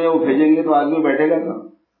خزانے میں وہ بھیجیں گے تو آدمی بیٹھے گا کہاں؟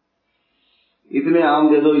 اتنے آم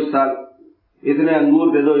دے دو اس سال، اتنے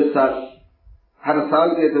انگور دے دو اس سال۔ ہر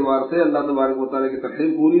سال کے اعتبار سے اللہ تبارک و تعالیٰ کی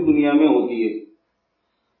تقسیم پوری دنیا میں ہوتی ہے۔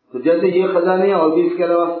 تو جیسے یہ خزانے اور بھی اس کے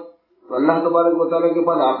علاوہ تو اللہ تبارک و تعالیٰ کے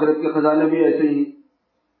پاس آخرت کے خزانے بھی ایسے ہی ہیں۔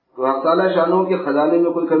 تو حق تعالیٰ شانوں کے خزانے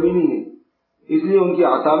میں کوئی کمی نہیں ہے، اس لیے ان کی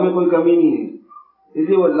عطا میں کوئی کمی نہیں ہے، اس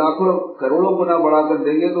لیے وہ لاکھوں کروڑوں گنا بڑھا کر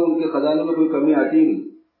دیں گے تو ان کے خزانے میں کوئی کمی آتی نہیں۔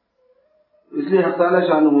 اس لیے حق تعالیٰ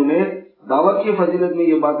شانہ نے دعوت کی فضیلت میں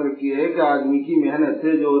یہ بات رکھی ہے کہ آدمی کی محنت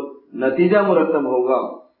سے جو نتیجہ مرتب ہوگا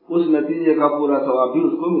اس نتیجے کا پورا ثواب بھی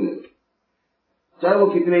اس کو ملے، چاہے وہ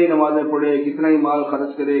کتنے ہی نمازیں پڑھے، کتنا ہی مال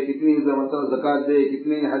خرچ کرے، کتنی ہی زکوٰۃ دے،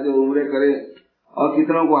 کتنے ہی حج و عمرے کرے، اور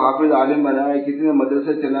کتنوں کو حافظ عالم بنائے، کتنے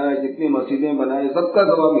مدرسے چلائے، کتنی مسجدیں بنائے، سب کا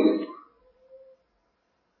ثواب ملے۔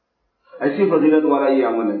 ایسی فضیلت والا یہ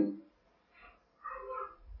عمل ہے،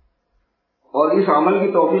 اور اس عمل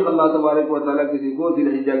کی توفیق اللہ تبارک و تعالیٰ کسی کو ذی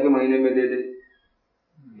الحجہ کے مہینے میں دے دے،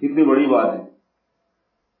 کتنی بڑی بات ہے۔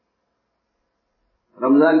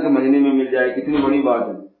 رمضان کے مہینے میں مل جائے، کتنی بڑی بات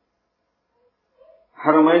ہے۔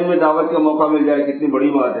 حرمین میں دعوت کا موقع مل جائے، کتنی بڑی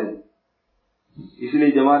بات ہے۔ اس لیے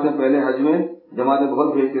جماعتیں پہلے حج میں جماعتیں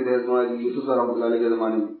بہت بھیجتے تھے، یوسف رحمۃ اللہ علیہ کے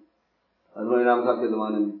زمانے میں، حضرت انعام صاحب کے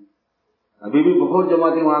زمانے میں، ابھی بھی بہت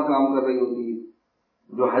جماعتیں وہاں کام کر رہی ہوتی ہیں،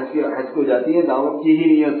 جو حج کو جاتی ہیں دعوت کی ہی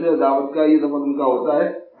نیت سے، دعوت کا یہ سبب ان کا ہوتا ہے،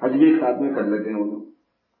 حج بھی ساتھ میں کر لیتے ہیں وہ لوگ۔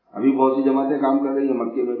 ابھی بہت سی جماعتیں کام کر رہی ہیں،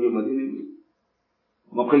 مکے میں بھی، مدینے میں بھی۔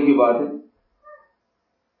 موقع کی بات ہے،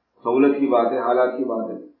 سہولت کی بات ہے، حالات کی بات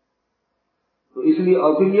ہے۔ تو اس لیے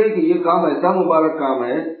اور پھر یہ کہ یہ کام ایسا مبارک کام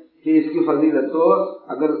ہے کہ اس کی فضیلت تو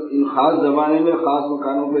اگر ان خاص زمانے میں خاص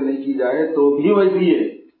مکانوں پہ نہیں کی جائے تو بھی ویسی ہے،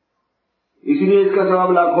 اس لیے اس کا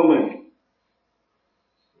ثواب لاکھوں میں،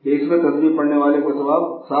 کہ اس میں تسبیح پڑھنے والے کا ثواب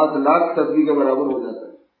 7 لاکھ تسبیح کے برابر ہو جاتا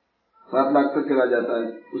ہے، 7 لاکھ تک چلا جاتا ہے،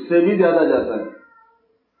 اس سے بھی زیادہ جاتا ہے۔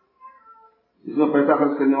 اس میں پیسہ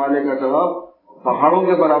خرچ کرنے والے کا ثواب پہاڑوں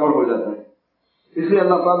کے برابر ہو جاتا ہے، اس لیے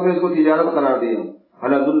اللہ پاک نے اس کو تجارت قرار دیا۔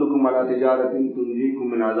 هل ادلکم علی تجارۃ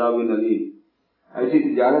تنجیکم من عذاب الیم، ایسی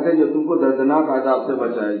تجارت ہے جو تم کو دردناک عذاب سے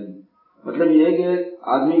بچائے گی۔ مطلب یہ ہے کہ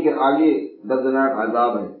آدمی کے آگے دردناک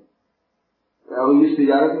عذاب ہے، اور اس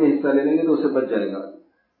تجارت میں حصہ لے لیں گے تو اسے بچ جائے گا۔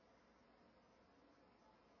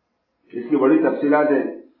 اس کی بڑی تفصیلات ہیں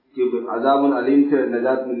کہ عذاب العلیم سے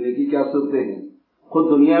نجات ملنے کی کیا صورتیں ہیں، خود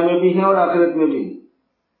دنیا میں بھی ہیں اور آخرت میں بھی ہیں،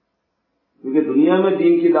 کیونکہ دنیا میں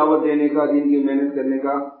دین کی دعوت دینے کا، دین کی محنت کرنے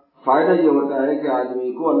کا فائدہ یہ ہوتا ہے کہ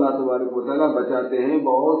آدمی کو اللہ تبارک و تعالیٰ بچاتے ہیں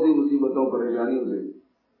بہت سی مصیبتوں پریشانیوں سے،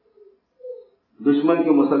 دشمن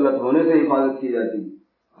کے مسلط ہونے سے حفاظت کی جاتی ہے۔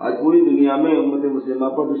 آج پوری دنیا میں امت مسلمہ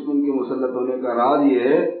پر دشمن کے مسلط ہونے کا راز یہ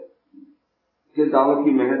ہے کہ دعوت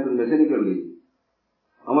کی محنت ان میں سے نکل گئی،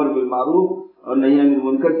 امر بالمعروف اور نہی عن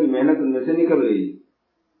المنکر کی محنت ان میں سے نکل گئی،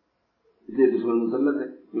 اس لیے دشمن مسلط ہے،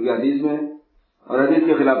 کیونکہ حدیث میں ہے اور حدیث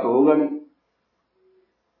کے خلاف تو ہوگا نہیں۔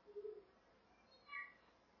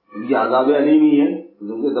 یہ عذاب علیم ہی ہے،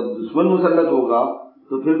 کیونکہ جب دشمن مسلط ہوگا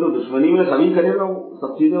تو پھر تو دشمنی میں سبھی کرے گا، وہ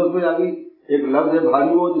سب چیزیں اس میں آ گئی، ایک لفظ ہے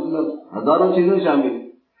بھاری وہ جس میں ہزاروں چیزیں شامل ہیں۔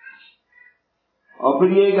 اور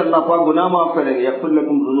پھر یہ کہ اللہ پاک گناہ معاف کریں گے، یغفر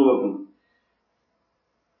لکم ذنوبکم،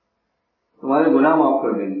 تمہارے گناہ معاف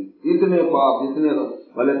کر دیں گے، اتنے پاپ اتنے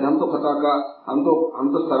بھلے ہم تو خطا کا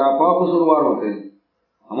ہم تو سراپا قصوروار ہوتے ہیں،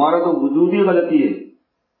 ہمارا تو وجود ہی غلطی ہے،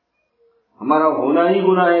 ہمارا ہونا ہی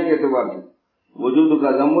گناہ ہے، کیسے بات ہے، وجود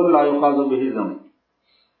کا ذنب لا یؤخذ بہ ذنب،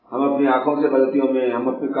 ہم اپنی آنکھوں سے غلطیوں میں، ہم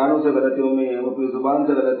اپنے کانوں سے غلطیوں میں، ہم اپنی زبان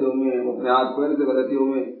سے غلطیوں میں، ہم اپنے ہاتھ پیر سے غلطیوں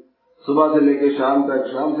میں، صبح سے لے کے شام تک،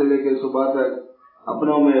 شام سے لے کے صبح تک،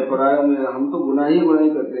 اپنوں میں پرایوں میں ہم تو گناہ ہی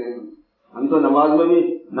کرتے ہیں۔ ہم تو نماز میں بھی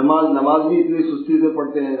نماز بھی اتنی سستی سے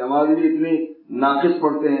پڑھتے ہیں، نماز بھی اتنی ناقص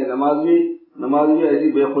پڑھتے ہیں، نماز بھی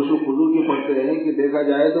ایسی بے خشوع خضوع کی پڑھتے ہیں کہ دیکھا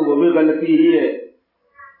جائے تو وہ بھی غلطی ہی ہے۔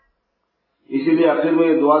 اسی لیے آخر میں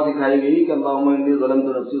یہ دعا سکھائی گئی کہ اللہم انی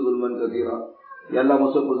ظلمت نفسی ظلما کثیرا، یا اللہ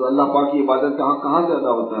مجھ سے اللہ پاک کی عبادت کہاں سے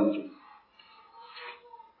ادا ہوتا ہے؟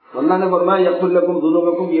 تو اللہ نے فرمایا یغفر لکم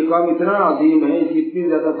ذنوبکم، یہ کام اتنا عظیم ہے، اس کی اتنی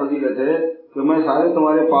زیادہ فضیلت ہے کہ میں سارے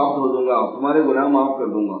تمہارے پاپ دھو دوں گا، تمہارے گناہ معاف کر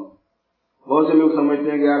دوں گا۔ بہت سے لوگ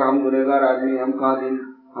سمجھتے ہیں کہ یار ہم گنہگار آدمی،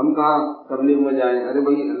 ہم کہاں تبلیغ میں جائیں۔ ارے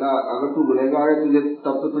بھائی اللہ، اگر تو گنہگار ہے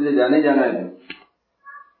تب تو تجھے جانے جانا ہے،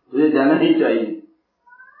 تجھے جانا ہی چاہیے،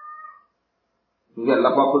 کیونکہ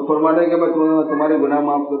اللہ پاک خود فرما رہے کہ میں تمہارے گناہ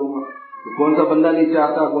معاف کروں گا۔ تو کون سا بندہ نہیں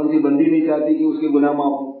چاہتا، کون سی بندی نہیں چاہتی کہ اس کے گناہ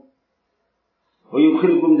معاف ہوں؟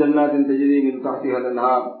 وَيُدْخِلْكُمْ جَنَّاتٍ تَجْرِي مِن تَحْتِهَا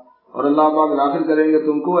الْأَنْهَارُ، اور اللہ پاک داخل کریں گے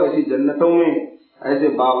تم کو ایسی جنتوں میں، ایسے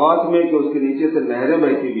باغات میں کہ اس کے نیچے سے نہریں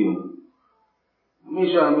بہتی بھی ہوں۔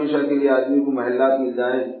 ہمیشہ ہمیشہ کے لیے آدمی کو محلات مل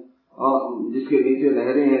جائیں اور جس کے نیچے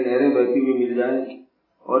نہریں ہیں، نہریں بہتی ہوئی مل جائیں،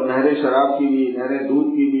 اور نہریں شراب کی بھی، نہریں دودھ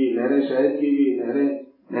کی بھی، نہریں شہد کی بھی،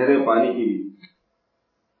 نہریں پانی کی بھی۔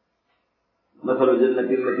 مثل الجنة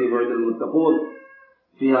التي وعد المتقون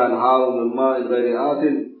فيها أنهار من ماء غير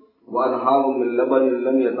آسن وأنهار من لبن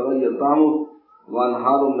لم يتغير طعمه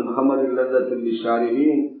وأنهار من خمر لذة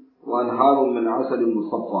للشاربين وأنهار من عسل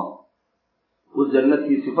مصفى۔ اس جنت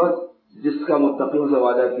کی صفت جس کا متقیوں سے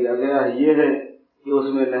وعدہ کیا گیا ہے یہ ہے کہ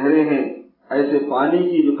اس میں نہریں ہیں ایسے پانی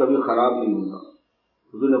کی جو کبھی خراب نہیں ہوتا۔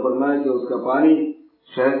 حضور نے فرمایا کہ اس کا پانی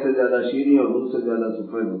شہد سے زیادہ شیریں اور دودھ سے زیادہ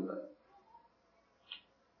سفید ہوتا ہے،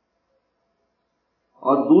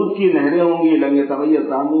 اور دودھ کی نہریں ہوں گی لم یتغیر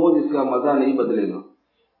طعمہ، جس کا مزہ نہیں بدلے گا،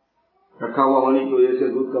 رکھا ہوا ہونے کی وجہ سے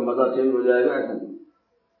دودھ کا مزہ چینج ہو جائے گا، ایسا نہیں۔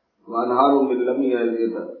 وانہار من لبن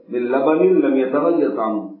لم یتغیر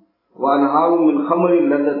طعمہ وانہار من خمر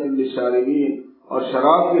لذۃ للشاربین، اور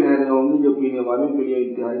شراب کی نہریں ہوں گی جو پینے والوں کے لیے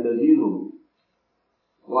انتہائی لذیذ ہوگی۔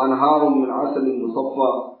 وانہار من عسل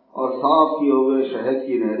مصفى، اور صاف کیے ہوئے شہد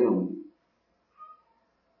کی نہریں ہوں گی۔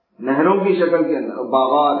 نہروں کی شکل کے اندر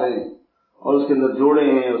باغات ہیں، اور اس کے اندر جوڑے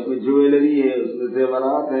ہیں، اس میں جویلری ہے، اس میں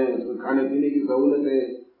زیورات ہیں، اس میں کھانے پینے کی سہولت ہے،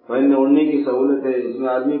 پہننے اوڑھنے کی سہولت ہے، اس میں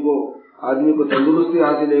آدمی کو تندرستی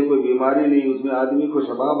حاصل ہے، کوئی بیماری نہیں، اس میں آدمی کو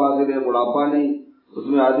شباب حاصل ہے، بڑھاپا نہیں، اس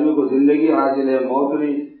میں آدمی کو زندگی حاصل ہے، موت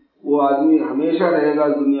نہیں۔ وہ آدمی ہمیشہ رہے گا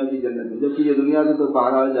اس دنیا کی جنت میں، جبکہ یہ دنیا سے تو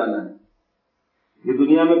بہرحال جانا ہے۔ یہ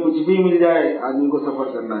دنیا میں کچھ بھی مل جائے آدمی کو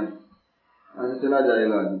سفر کرنا ہے، ایسے چلا جائے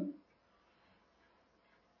گا آدمی،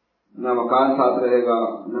 نہ مکان ساتھ رہے گا،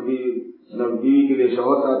 نہ بیوی کے لیے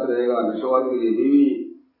شوہر ساتھ رہے گا، نہ شوہر کے لیے بیوی،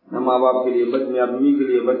 نہ ماں باپ کے لیے میاں بیوی کے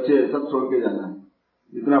لیے بچے، سب چھوڑ کے جانا ہے۔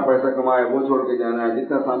 جتنا پیسہ کمایا وہ چھوڑ کے جانا ہے،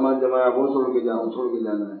 جتنا سامان جمایا وہ چھوڑ کے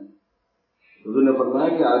جانا ہے۔ حضور نے فرمایا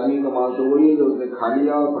کہ آدمی کا مال تو وہی ہے جو اس نے کھا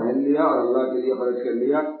لیا اور پہن لیا اور اللہ کے لیے خرچ کر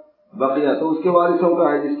لیا، بقیہ تو اس کے وارثوں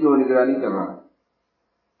کا ہے جس کی وہ نگرانی کر رہا ہے،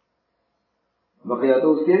 بقیہ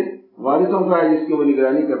تو اس کے وارثوں کا ہے جس کی وہ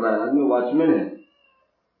نگرانی کر رہا ہے۔ آدمی واچ مین ہے،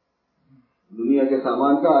 دنیا کے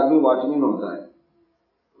سامان کا آدمی واچ مین ہوتا ہے،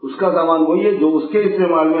 اس کا سامان وہی ہے جو اس کے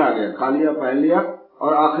استعمال میں آ گیا، کھا لیا پہن لیا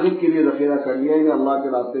اور آخرت کے لیے ذخیرہ کر لیا، انہیں اللہ کے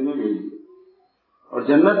راستے میں بھیج دیا۔ اور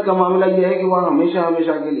جنت کا معاملہ یہ ہے کہ وہ ہمیشہ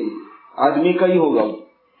ہمیشہ کے لیے آدمی کا ہی ہوگا۔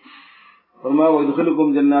 فرمایا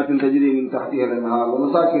وَيُدْخِلُكُمْ جَنَّاتٍ تَجْرِي مِن تَحْتِهَا الْأَنْهَارُ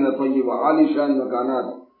وَمَسَاكِنَ طَيِّبَةً وَعَالِيَ مَكَانَاتٍ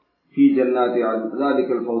فِي جَنَّاتِ عَدْنٍ ذَلِكَ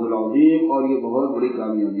الْفَوْزُ الْعَظِيمُ، اور یہ بہت بڑی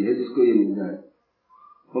کامیابی ہے جس کو یہ مل جائے۔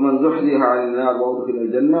 وَمَنْ زُحْزِحَ عَنِ النَّارِ وَأُدْخِلَ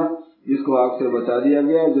الْجَنَّةَ، جس کو آگ سے بچا دیا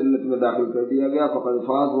گیا اور جنت میں داخل کر دیا گیا، فقد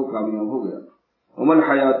فاز، وہ کامیاب ہو گیا۔ وَمَا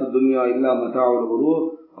الْحَيَاةُ الدُّنْيَا إِلَّا مَتَاعُ الْغُرُورِ،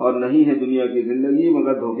 اور نہیں ہے دنیا کی زندگی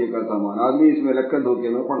مگر دھوکے کا سامان۔ آدمی اس میں لگ کر دھوکے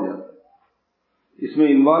میں پڑ جاتا ہے، اس میں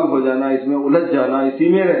انوالو ہو جانا، اس میں الجھ جانا، اسی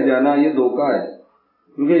میں رہ جانا، یہ دھوکہ ہے،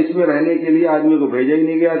 کیونکہ اس میں رہنے کے لیے آدمی کو بھیجا ہی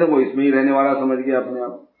نہیں گیا تھا، وہ اس میں ہی رہنے والا سمجھ گیا اپنے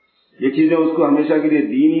آپ۔ یہ چیزیں اس کو ہمیشہ کے لیے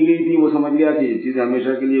دی نہیں گئی تھی، وہ سمجھ گیا کہ یہ چیزیں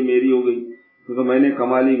ہمیشہ کے لیے میری ہو گئی، کیونکہ میں نے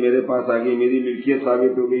کما لی، میرے پاس آ گئی، میری ملکیت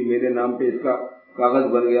ثابت ہو گئی، میرے نام پہ اس کا کاغذ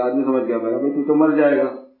بن گیا۔ آدمی سمجھ گیا بھائی تو مر جائے گا،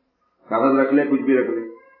 کاغذ رکھ لے، کچھ بھی رکھ لے۔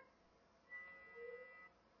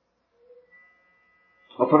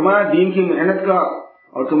 اور فرمایا دین کی محنت کا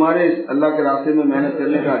اور تمہارے اللہ کے راستے میں محنت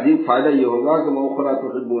کرنے کا عجیب فائدہ یہ ہوگا کہ وَأُخْرَىٰ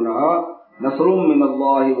تُحِبُّونَهَا نَصْرٌ مِّنَ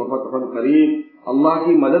اللَّهِ وَفَتْحٌ قَرِيبٌ، اللہ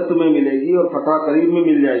کی مدد تمہیں ملے گی اور فتح قریب میں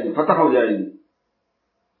مل جائے گی، فتح ہو جائے گی۔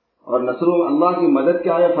 اور نصر اللہ کی مدد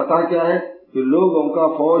کیا ہے، فتح کیا ہے؟ کہ لوگوں کا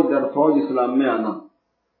فوج در فوج اسلام میں آنا،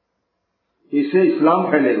 اس سے اسلام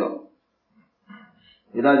پھیلے گا۔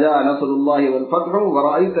 اذا جاء نصر اللہ والفتح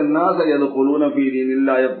ورأيت الناس يدخلون في دين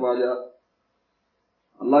الله افواجا،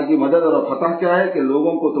 اللہ کی مدد اور فتح کیا ہے؟ کہ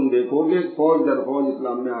لوگوں کو تم دیکھو گے فوج در فوج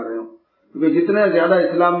اسلام میں آ رہے ہو، کیونکہ جتنے زیادہ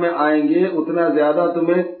اسلام میں آئیں گے اتنا زیادہ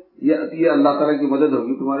تمہیں یہ اللہ تعالیٰ کی مدد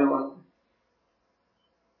ہوگی تمہارے واسطے،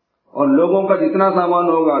 اور لوگوں کا جتنا سامان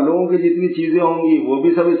ہوگا، لوگوں کی جتنی چیزیں ہوں گی وہ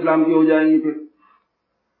بھی سب اسلام کی ہو جائیں گی۔ پھر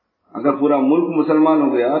اگر پورا ملک مسلمان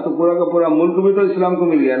ہو گیا تو پورا کا پورا ملک بھی تو اسلام کو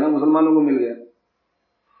مل گیا نا، مسلمانوں کو مل گیا۔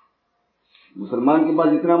 مسلمان کے پاس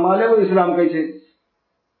جتنا مال ہے وہ اسلام کا ہی ہے۔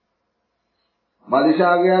 بادشاہ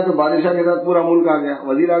آ گیا تو بادشاہ کے ساتھ پورا ملک آ گیا،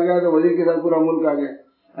 وزیر آ گیا تو وزیر کے ساتھ پورا ملک آ گیا۔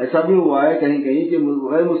 ایسا بھی ہوا ہے کہیں کہیں کہ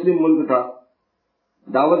غیر مسلم ملک تھا،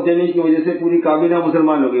 دعوت دینے کی وجہ سے پوری کابینہ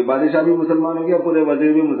مسلمان ہو گئی، بادشاہ بھی مسلمان ہو گیا، پورے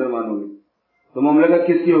وزیر بھی مسلمان ہو گئے، تو مملکت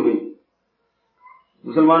کس کی ہو گئی؟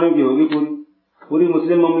 مسلمانوں کی ہوگی، پوری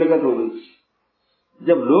مسلم مملکت ہو گئی۔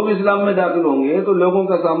 جب لوگ اسلام میں داخل ہوں گے تو لوگوں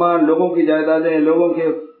کا سامان، لوگوں کی جائیدادیں، لوگوں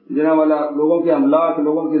کے جناب والا، لوگوں کے املاک،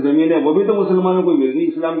 لوگوں کی زمینیں، وہ بھی تو مسلمانوں کو مل گئی،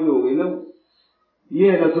 اسلام کی ہو گئی نا۔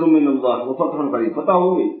 یہ نصر من اللہ و فتح قریب، فتح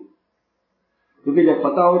ہو گئی، کیونکہ جب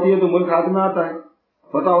فتح ہوتی ہے تو ملک ہاتھ میں آتا ہے،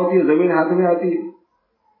 فتح ہوتی ہے زمین ہاتھ میں آتی ہے،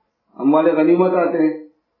 اموال غنیمت آتے ہیں۔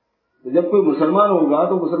 تو جب کوئی مسلمان ہوگا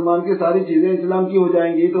تو مسلمان کی ساری چیزیں اسلام کی ہو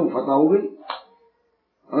جائیں گی، تو فتح ہو گئی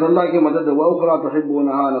اور اللہ کی مدد ہوا۔ اخرى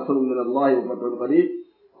تحبونها نصر من اللہ وفتح قریب،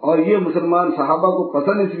 اور یہ مسلمان صحابہ کو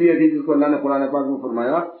پسند اس لیے تھی، جس کو اللہ نے قرآن پاک میں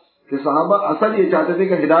فرمایا کہ صحابہ اصل یہ چاہتے تھے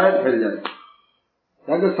کہ ہدایت پھیل جائے،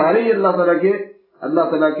 تاکہ سارے ہی اللہ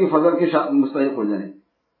تعالیٰ کی فضل کے مستحق ہو جائیں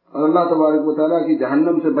اور اللہ تبارک و تعالیٰ کی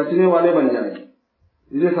جہنم سے بچنے والے بن جائیں۔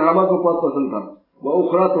 اس لیے صحابہ کو بہت پسند تھا، وہ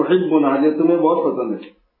اخرى تحبونها، جو تمہیں بہت پسند ہے۔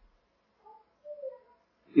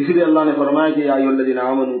 اسی لیے اللہ نے فرمایا کہ یا ایھا الذین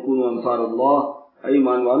آمنوا کونوا انصار اللہ، اے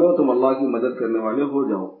ایمان والو تم اللہ کی مدد کرنے والے ہو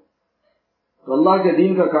جاؤ۔ تو اللہ کے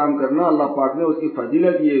دین کا کام کرنا، اللہ پاک نے اس کی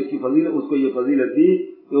فضیلت اس کو یہ فضیلت دی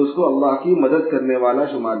کہ اس کو اللہ کی مدد کرنے والا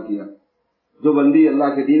شمار کیا۔ جو بندی اللہ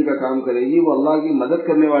کے دین کا کام کرے گی وہ اللہ کی مدد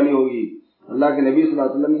کرنے والی ہوگی، اللہ کے نبی صلی اللہ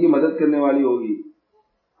علیہ وسلم کی مدد کرنے والی ہوگی۔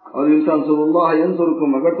 اور ان تنصروا اللہ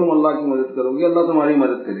ینصرکم، اگر تم اللہ کی مدد کرو گے اللہ تمہاری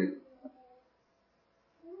مدد کرے گا۔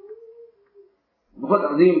 بہت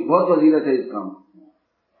عظیم، بہت فضیلت ہے اس کام۔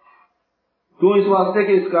 کیوں؟ اس واسطے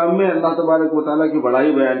کہ اس کام میں اللہ تبارک و تعالیٰ کی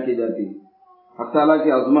بڑائی بیان کی جاتی ہے، حق تعالیٰ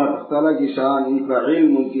کی عظمت، حق تعالیٰ کی شان، ان کا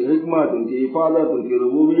علم، ان کی حکمت، ان کی حفاظت، ان کی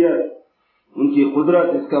ربوبیت، ان کی قدرت،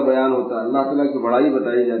 اس کا بیان ہوتا ہے، اللہ تعالیٰ کی بڑائی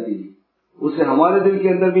بتائی جاتی ہے۔ اس سے ہمارے دل کے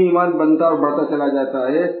اندر بھی ایمان بنتا اور بڑھتا چلا جاتا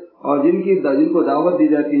ہے، اور جن کو دعوت دی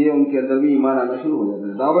جاتی ہے ان کے اندر بھی ایمان آنا شروع ہو جاتا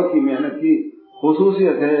ہے۔ دعوت کی محنت کی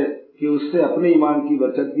خصوصیت ہے کہ اس سے اپنے ایمان کی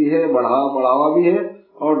بچت بھی ہے، بڑھاوا بھی ہے،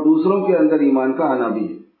 اور دوسروں کے اندر ایمان کا آنا بھی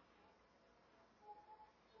ہے۔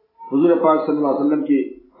 حضور پاک صلی اللہ علیہ وسلم کی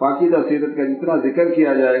پاکیزہ سیرت کا جتنا ذکر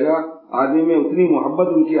کیا جائے گا، آدمی میں اتنی محبت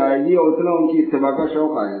ان کی آئے گی اور اتنا ان کی اتباع کا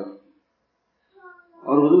شوق آئے گا۔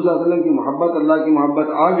 اور حضور صلی اللہ علیہ وسلم کی محبت، اللہ کی محبت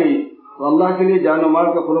آ گئی تو اللہ کے لیے جان و مال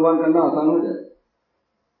کا قربان کرنا آسان ہو جائے.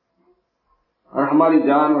 اور ہماری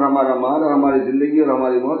جان اور ہمارا مال اور ہماری زندگی اور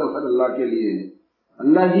ہماری موت اصل اللہ کے لیے ہے.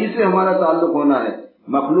 اللہ ہی سے ہمارا تعلق ہونا ہے.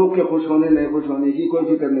 مخلوق کے خوش ہونے نہ خوش ہونے کی کوئی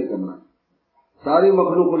فکر نہیں کرنا. ساری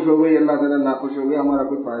مخلوق خوش ہو گئی، اللہ تعالیٰ ناخوش ہو گیا، ہمارا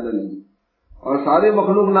کوئی فائدہ نہیں. اور سارے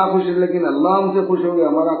مخلوق ناخوش ہے لیکن اللہ ہم سے خوش ہو گیا،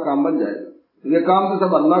 ہمارا کام بن جائے گا. یہ کام تو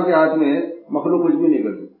سب اللہ کے ہاتھ میں ہے، مخلوق کچھ بھی نہیں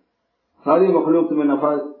کرتے. ساری مخلوق تمہیں نفع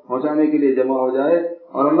پہنچانے کے لیے جمع ہو جائے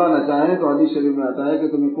اور اللہ نہ چاہے تو حدیث شریف میں آتا ہے کہ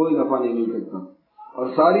تمہیں کوئی نفع نہیں مل سکتا. اور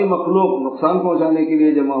ساری مخلوق نقصان پہنچانے کے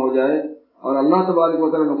لیے جمع ہو جائے اور اللہ تبارک و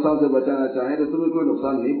تعالیٰ نقصان سے بچانا چاہے تو تمہیں کوئی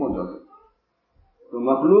نقصان نہیں پہنچا سکتا. تو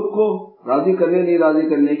مخلوق کو راضی کرنے نہیں راضی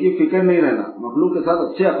کرنے کی فکر نہیں رہنا، مخلوق کے ساتھ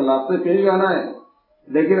اچھے اخلاق سے پیش آنا ہے،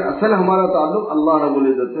 لیکن اصل ہمارا تعلق اللہ رب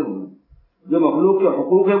العزت سے ہونا. جو مخلوق کے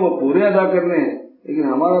حقوق ہیں وہ پورے ادا کرنے ہیں، لیکن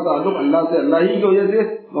ہمارا تعلق اللہ سے، اللہ ہی کی وجہ سے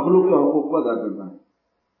مخلوق کے حقوق کو ادا کرنا ہے.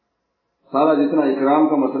 سارا جتنا اکرام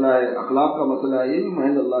کا مسئلہ ہے، اخلاق کا مسئلہ ہے، یہ بھی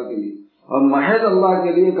محض اللہ کے لیے، اور محض اللہ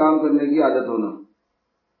کے لیے کام کرنے کی عادت ہونا.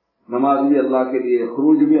 نماز بھی اللہ کے لیے،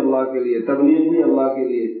 خروج بھی اللہ کے لیے، تبلیغ بھی اللہ کے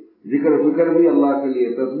لیے، ذکر فکر بھی اللہ کے لیے،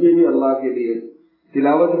 تسبیح بھی اللہ کے لیے،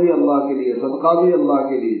 تلاوت بھی اللہ کے لیے، صدقہ بھی اللہ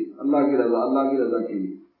کے لیے، اللہ کی رضا کے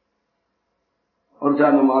لیے، اور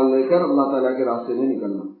جان و مال لے کر اللہ تعالیٰ کے راستے میں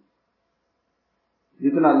نکلنا.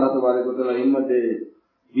 جتنا اللہ تبارک و تعالیٰ ہمت دے،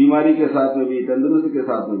 بیماری کے ساتھ میں بھی، تندرستی کے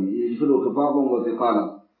ساتھ میں بھی،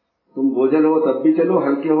 تم بوجھل ہو تب بھی چلو،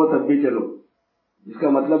 ہلکے ہو تب بھی چلو. اس کا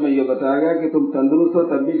مطلب میں یہ بتایا گیا کہ تم تندرست ہو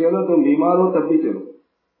تب بھی چلو، تم بیمار ہو تب بھی چلو.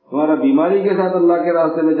 تمہارا بیماری کے ساتھ اللہ کے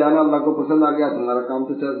راستے میں جانا اللہ کو پسند آ گیا، تمہارا کام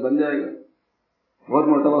تو بن جائے گا. بہت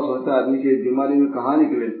مرتبہ سوچتا ہے آدمی کہ بیماری میں کہاں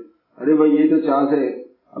نکلے. ارے بھائی یہ تو چانس ہے،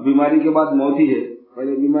 اب بیماری کے بعد موت ہی ہے.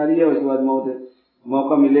 پہلے بیماری ہے اس کے بعد موت ہے.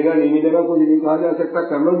 موقع ملے گا نہیں ملے گا کچھ نہیں کہا جا سکتا،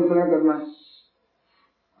 کر لو جتنا کرنا ہے.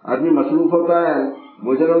 آدمی مصروف ہوتا ہے،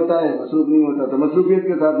 بوجھل ہوتا ہے، مصروف نہیں ہوتا. تو مصروفیت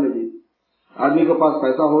کے ساتھ میں بھی آدمی کے پاس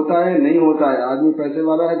پیسہ ہوتا ہے نہیں ہوتا ہے. آدمی پیسے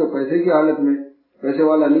والا ہے تو پیسے کی حالت میں، پیسے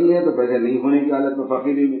والا نہیں ہے تو پیسے نہیں ہونے کی حالت میں،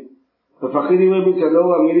 فقیری میں. تو فقیری میں بھی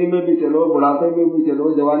چلو، امیری میں بھی چلو، بڑھاپے میں بھی چلو،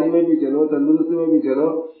 جوانی میں بھی چلو، تندرستی میں بھی چلو،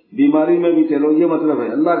 بیماری میں بھی چلو. یہ مطلب ہے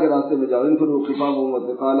اللہ کے راستے میں جاؤ. انفروا خفافا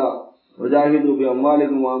وثقالا وجاہدوا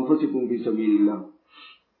باموالکم وانفسکم فی سبیل اللہ.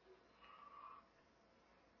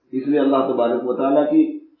 اس لیے اللہ تبارک و تعالیٰ کی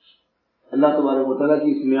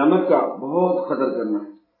اس نعمت کا بہت قدر کرنا ہے.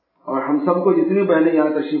 اور ہم سب کو جتنی بہنیں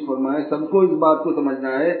یہاں تشریف فرمائے سب کو اس بات کو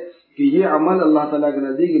سمجھنا ہے کہ یہ عمل اللہ تعالیٰ کے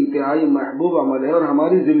نزدیک انتہائی محبوب عمل ہے اور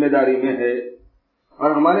ہماری ذمہ داری میں ہے،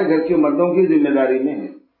 اور ہمارے گھر کے مردوں کی ذمہ داری میں ہے.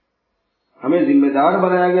 ہمیں ذمہ دار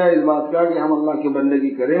بنایا گیا اس بات کا کہ ہم اللہ کی بندگی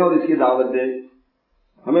کریں اور اس کی دعوت دیں.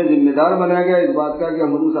 ہمیں ذمہ دار بنایا گیا اس بات کا کہ ہم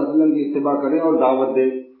حضور صلی اللہ علیہ وسلم کی اتباع کریں اور دعوت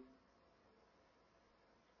دیں.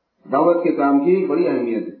 دعوت کے کام کی بڑی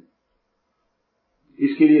اہمیت ہے.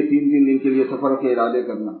 اس کے لیے 3 دن کے لیے سفر کے ارادے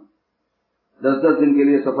کرنا، 10 دن کے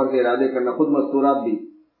لیے سفر کے ارادے کرنا، خود مستورات بھی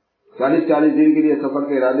 40 دن کے لیے سفر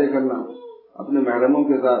کے ارادے کرنا اپنے محرموں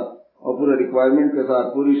کے ساتھ اور پورے ریکوائرمنٹ کے ساتھ،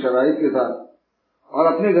 پوری شرائط کے ساتھ، اور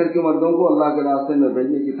اپنے گھر کے مردوں کو اللہ کے راستے میں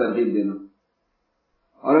بھیجنے کی ترغیب دینا.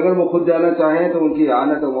 اور اگر وہ خود جانا چاہیں تو ان کی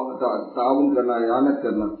تعاون کرنا، اعانت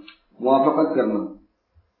کرنا، موافقت کرنا،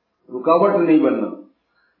 رکاوٹ نہیں بننا.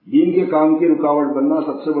 دین کے کام کی رکاوٹ بننا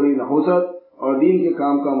سب سے بڑی نحوست، اور دین کے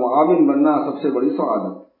کام کا معاون بننا سب سے بڑی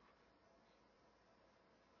سعادت.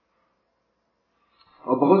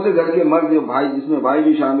 اور بہت سے گھر کے مرد جو بھائی، جس میں بھائی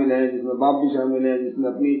بھی شامل ہیں، جس میں باپ بھی شامل ہیں، جس میں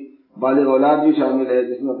اپنی بالغ اولاد بھی شامل ہے،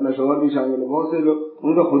 جس میں اپنا شوہر بھی شامل ہے، بہت سے لوگ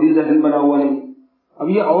ان کا خود ہی ذہن بنا ہوا نہیں. اب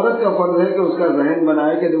یہ عورت کا فرض ہے کہ اس کا ذہن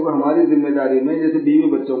بنائے کہ دیکھو ہماری ذمہ داری میں جیسے بیوی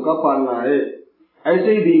بچوں کا پالنا ہے، ایسے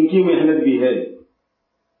ہی دین کی محنت بھی ہے.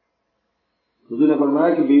 حضور نے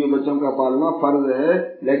فرمایا کہ بیوی بچوں کا پالنا فرض ہے،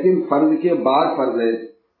 لیکن فرض کے بعد فرض ہے.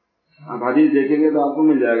 آپ حدیث دیکھیں گے تو آپ کو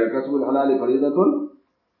مل جائے گا، کسب الحلال فریضۃ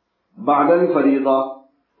بعد الفریضہ.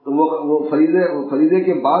 تو وہ فریضے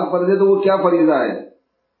کے بعد فرض ہے، تو وہ کیا فریضہ ہے؟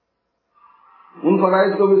 ان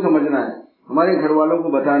فرائض کو بھی سمجھنا ہے، ہمارے گھر والوں کو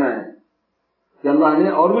بتانا ہے کہ اللہ نے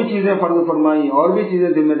اور بھی چیزیں فرض فرمائی، اور بھی چیزیں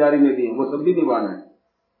ذمہ داری میں دی ہیں، وہ سب بھی نبھانا ہے.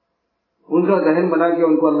 ان کا ذہن بنا کے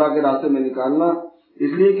ان کو اللہ کے راستے میں نکالنا.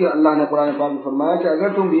 اس لیے کہ اللہ نے قرآن پاک میں فرمایا کہ اگر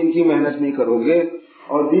تم دین کی محنت نہیں کرو گے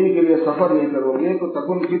اور دین کے لیے سفر نہیں کرو گے تو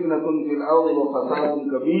تکن فتنۃ فی الارض وفساد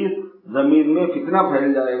کبیر، زمین میں فتنہ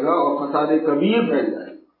پھیل جائے گا اور فساد کبیر پھیل جائے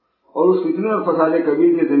گا، اور اس فتنے اور فساد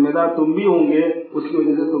کبیر کے ذمہ دار تم بھی ہوں گے. اس کی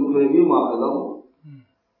وجہ سے تم سے بھی مواخذہ ہوگا.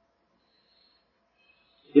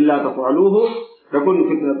 الا تفعلوه تکن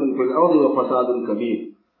فتنۃ فی الارض وفساد کبیر.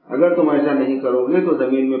 اگر تم ایسا نہیں کرو گے تو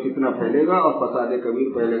زمین میں فتنہ پھیلے گا اور فساد کبیر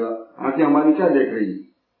پھیلے گا. آنکھیں ہماری کیا دیکھ رہی ہیں؟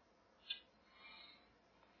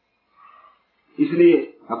 اس لیے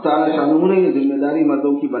اب تعالیٰ شاہ نے یہ ذمہ داری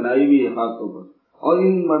مردوں کی بنائی ہوئی ہے خاص طور پر، اور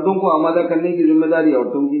ان مردوں کو آمادہ کرنے کی ذمہ داری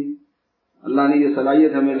عورتوں کی. اللہ نے یہ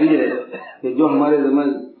صلاحیت ہمیں دی ہے کہ جو ہمارے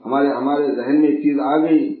ذہن میں ایک چیز آ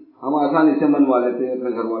گئی ہم آسانی سے منوا لیتے ہیں اپنے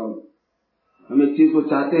گھر والوں. ہم ایک چیز کو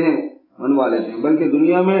چاہتے ہیں منوا لیتے ہیں. بلکہ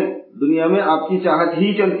دنیا میں آپ کی چاہت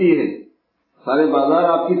ہی چلتی ہے. سارے بازار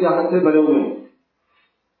آپ کی چاہت سے بھرے ہوئے ہیں.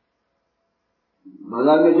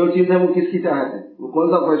 بازار میں جو چیز ہے وہ کس کی چاہت ہے؟ وہ کون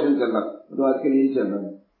سا فیشن چل رہا ہے؟ تو آج کل یہی چل رہا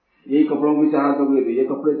ہے. یہی کپڑوں کی چاہت ہو گئی تو یہ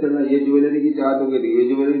کپڑے چل رہے ہیں, یہ جیولری کی چاہت ہو گئی تو یہ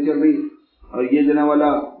جیولری چل رہی ہے, اور یہ جنا والا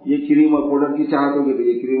یہ کریم اور پاؤڈر کی چاہت ہو گئی تو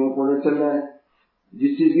یہ کریم اور پاؤڈر چل رہا ہے.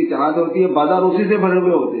 جس چیز کی چاہت ہوتی ہے بازار اسی سے بھرے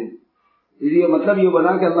ہوئے ہوتے ہیں. اس لیے مطلب یہ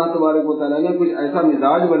بنا کہ اللہ تبارک و تعالیٰ نے کچھ ایسا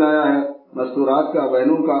مزاج بنایا ہے مستورات کا,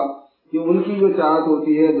 بہنوں کا, کہ ان کی جو چاہت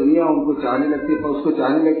ہوتی ہے دنیا ان کو چاہنے لگتی ہے, اس کو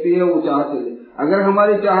چاہنے لگتی ہے, وہ چاہت چلے. اگر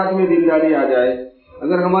ہماری چاہت میں دینداری آ جائے,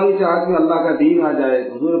 اگر ہماری چاہت میں اللہ کا دین آ جائے,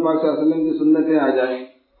 حضور پاک صلی اللہ علیہ وسلم کی سنتیں آ جائیں,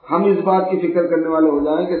 ہم اس بات کی فکر کرنے والے ہو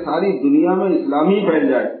جائیں کہ ساری دنیا میں اسلام ہی پھیل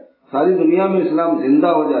جائے, ساری دنیا میں اسلام زندہ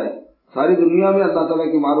ہو جائے, ساری دنیا میں اللہ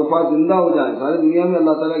تعالیٰ کی معروفات زندہ ہو جائیں, ساری دنیا میں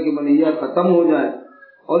اللہ تعالیٰ کی منہیات ختم ہو جائیں,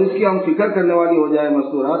 اور اس کی ہم فکر کرنے والی ہو جائے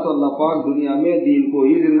مستورات, تو اللہ پاک دنیا میں دین کو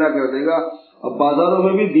ہی زندہ کر دے گا. اب بازاروں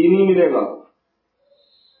میں بھی دین ہی ملے گا,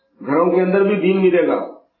 گھروں کے اندر بھی دین ملے گا,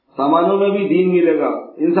 سامانوں میں بھی دین ملے گا,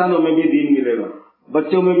 انسانوں میں بھی دین ملے گا,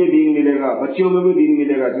 بچوں میں بھی دین ملے گا, بچیوں میں بھی دین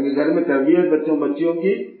ملے گا, کیونکہ گھر میں تربیت بچیوں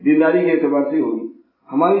کی دینداری کے اعتبار سے ہوگی.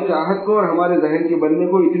 ہماری چاہت کو اور ہمارے ذہن کے بننے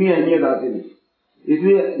کو اتنی اہمیت حاصل ہے.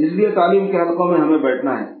 اس لیے تعلیم کے حلقوں میں ہمیں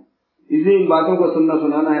بیٹھنا ہے, اس لیے ان باتوں کو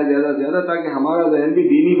سنانا ہے زیادہ سے زیادہ, تاکہ ہمارا ذہن بھی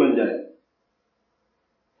دینی بن جائے.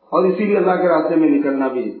 اور اسی لیے اللہ کے راستے میں نکلنا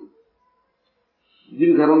بھی ہے.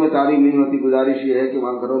 جن گھروں میں تعلیم نہیں ہوتی, گزارش یہ ہے کہ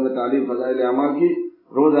وہاں گھروں میں تعلیم فضائل اعمال کی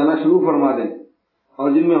روزانہ شروع فرما دیں,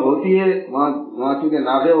 اور جن میں ہوتی ہے وہاں چونکہ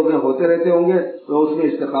نافع ہوتے رہتے ہوں گے تو اس میں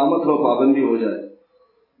استقامت ہو, پابندی ہو جائے.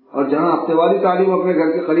 اور جہاں ہفتے والی تعلیم اپنے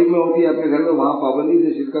گھر کے قریب میں ہوتی ہے, اپنے گھر میں وہاں پابندی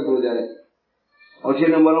سے شرکت ہو جائے, اور 6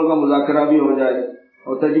 نمبروں کا مذاکرہ بھی ہو جائے,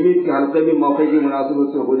 اور تجوید کے حلقے بھی موقع کی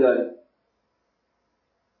مناسبت سے ہو جائے,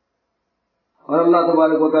 اور اللہ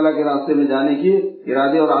تبارک و تعالیٰ کے راستے میں جانے کی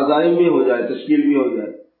ارادے اور عزائم بھی ہو جائے, تشکیل بھی ہو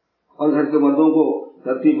جائے, اور گھر کے مردوں کو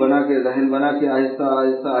ترتیب بنا کے, ذہن بنا کے آہستہ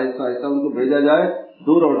آہستہ آہستہ آہستہ ان کو بھیجا جائے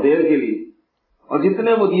دور اور دیر کے لیے. اور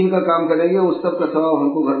جتنے وہ دین کا کام کریں گے اس سب کا ثواب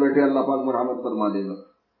ہم کو گھر بیٹھے اللہ پاک مرحمت فرما دے گا.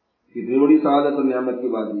 کتنی بڑی سعادت اور نعمت کی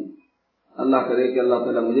بات ہے. اللہ کرے کہ اللہ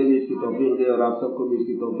تعالیٰ مجھے بھی اس کی توفیق دے اور آپ سب کو بھی اس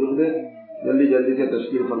کی توفیق دے. جلدی سے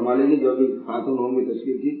تشکیل فرما لیں گے. جو بھی خاتون ہوں گی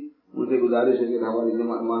تشکیل کی, ان سے گزارش ہے کہ ہماری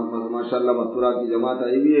ماشاء اللہ مستورات کی جماعت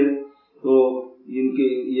آئی بھی ہے, تو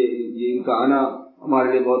ان کا آنا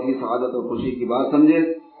ہمارے لیے بہت ہی سعادت اور خوشی کی بات سمجھے,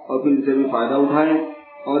 اور پھر ان سے بھی فائدہ اٹھائیں,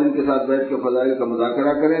 اور ان کے ساتھ بیٹھ کے فضائل کا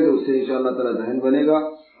مذاکرہ کریں, تو اس سے انشاءاللہ تعالیٰ ذہن بنے گا.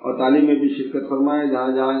 اور تعلیم میں بھی شرکت فرمائیں,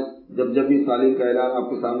 جہاں جب بھی تعلیم کا اعلان آپ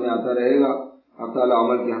کے سامنے آتا رہے گا. اللہ تعالیٰ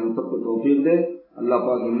عمل کی ہم سب کو توفیق دے, اللہ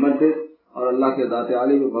پاک ہمت دے, اور اللہ کے ذات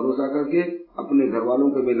عالی میں بھروسہ کر کے اپنے گھر والوں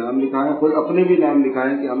کے بھی نام لکھائیں, خود اپنے بھی نام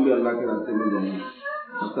لکھائیں کہ ہم بھی اللہ کے راستے میں جائیں.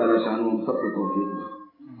 اللہ تعالیٰ شان ہم سب کو توفیق دے.